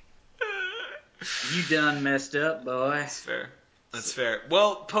speak. You done messed up, boy. That's fair.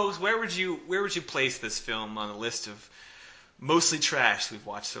 Well, Pose, where would you place this film on the list of mostly trash we've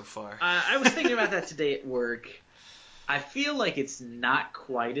watched so far? I was thinking about that today at work. I feel like it's not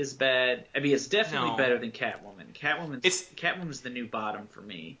quite as bad. I mean, it's definitely better than Catwoman. Catwoman's the new bottom for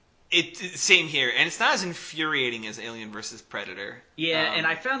me. Same here, and it's not as infuriating as Alien vs. Predator. Yeah, and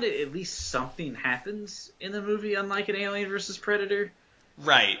I found it at least something happens in the movie, unlike an Alien vs. Predator.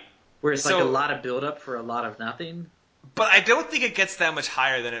 Right. Where it's like a lot of build-up for a lot of nothing. But I don't think it gets that much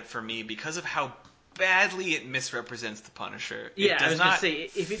higher than it for me because of how badly it misrepresents the Punisher. Yeah, I was going to say,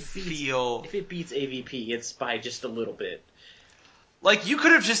 if it beats AVP, it's by just a little bit. Like, you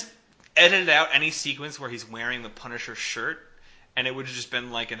could have just edited out any sequence where he's wearing the Punisher shirt, and it would have just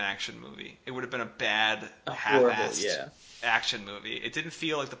been like an action movie. It would have been a bad, half-assed action movie. It didn't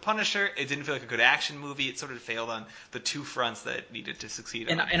feel like the Punisher. It didn't feel like a good action movie. It sort of failed on the two fronts that it needed to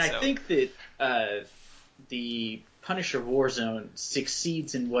succeed on. And I think that the Punisher Warzone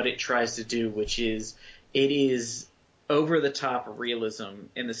succeeds in what it tries to do, which is it is over-the-top realism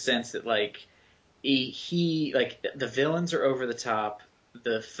in the sense that, like, the villains are over the top,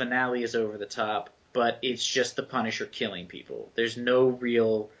 the finale is over the top, but it's just the Punisher killing people. There's no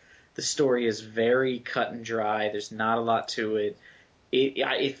real... The story is very cut and dry. There's not a lot to it.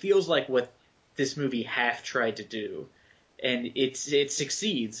 It feels like what this movie half tried to do, and it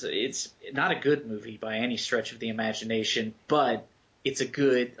succeeds. It's not a good movie by any stretch of the imagination, but it's a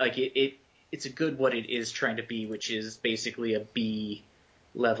good it's a good what it is trying to be, which is basically a B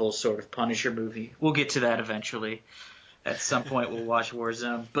level sort of Punisher movie. We'll get to that eventually. At some point, we'll watch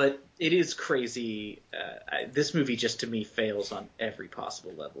Warzone. But it is crazy. This movie just, to me, fails on every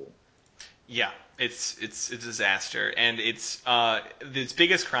possible level. Yeah, it's a disaster, and its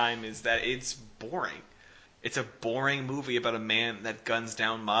biggest crime is that it's boring. It's a boring movie about a man that guns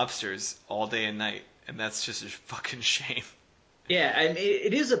down mobsters all day and night, and that's just a fucking shame. Yeah, and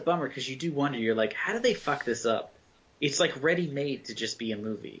it is a bummer because you do wonder. You're like, how did they fuck this up? It's like ready-made to just be a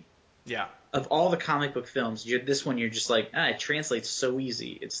movie. Yeah. Of all the comic book films, this one you're just like, it translates so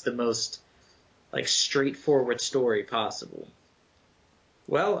easy. It's the most like straightforward story possible.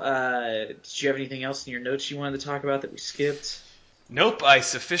 Well, did you have anything else in your notes you wanted to talk about that we skipped? Nope, I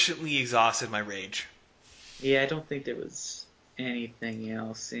sufficiently exhausted my rage. Yeah, I don't think there was anything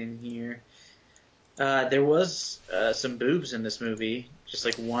else in here. There was some boobs in this movie, just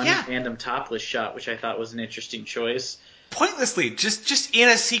like one random topless shot, which I thought was an interesting choice. Pointlessly, just in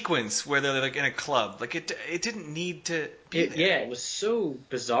a sequence where they're like in a club, like it didn't need to be there. Yeah, it was so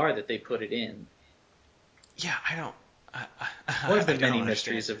bizarre that they put it in. Yeah, I don't. One of the many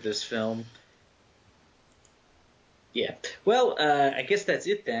mysteries of this film. Yeah. Well, I guess that's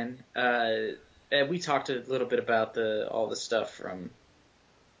it then. We talked a little bit about all the stuff from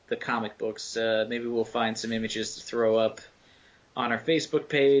the comic books. Maybe we'll find some images to throw up on our Facebook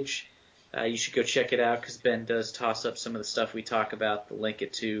page. You should go check it out because Ben does toss up some of the stuff we talk about. The link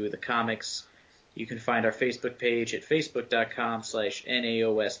it to the comics. You can find our Facebook page at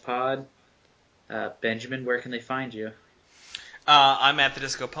facebook.com/NAOSpod. Benjamin, where can they find you? I'm at the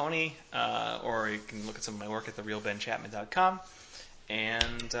Disco Pony, or you can look at some of my work at therealbenchapman.com,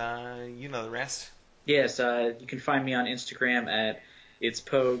 and you know the rest. Yes, you can find me on Instagram at It's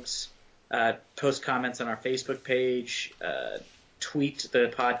Pogues. Post comments on our Facebook page. Tweet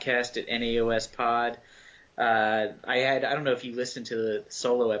the podcast at NAOSpod. I don't know if you listened to the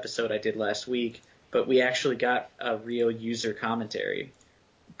solo episode I did last week, but we actually got a real user commentary.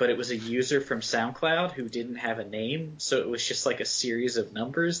 But it was a user from SoundCloud who didn't have a name, so it was just like a series of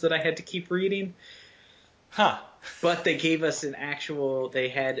numbers that I had to keep reading. Huh. But they gave us they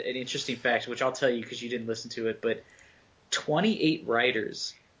had an interesting fact, which I'll tell you because you didn't listen to it, but 28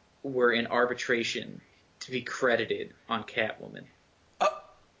 writers were in arbitration to be credited on Catwoman.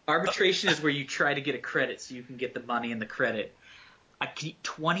 Arbitration is where you try to get a credit so you can get the money and the credit.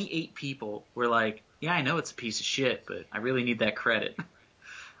 28 people were like, yeah, I know it's a piece of shit, but I really need that credit.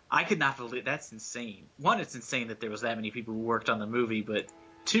 I could not believe that's insane. One, it's insane that there was that many people who worked on the movie, but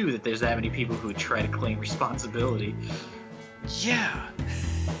two, that there's that many people who would try to claim responsibility. Yeah.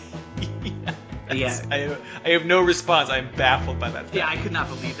 Yeah. I have no response. I'm baffled by that fact. Yeah, I could not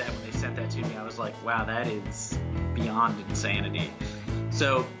believe that when they sent that to me. I was like, wow, that is beyond insanity.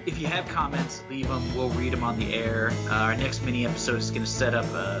 So if you have comments, leave them. We'll read them on the air. Our next mini episode is going to set up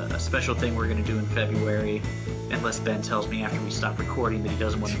a special thing we're going to do in February, unless Ben tells me after we stop recording that he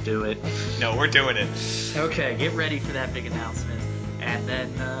doesn't want to do it. No, we're doing it. Okay, get ready for that big announcement, and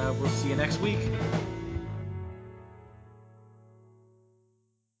then we'll see you next week.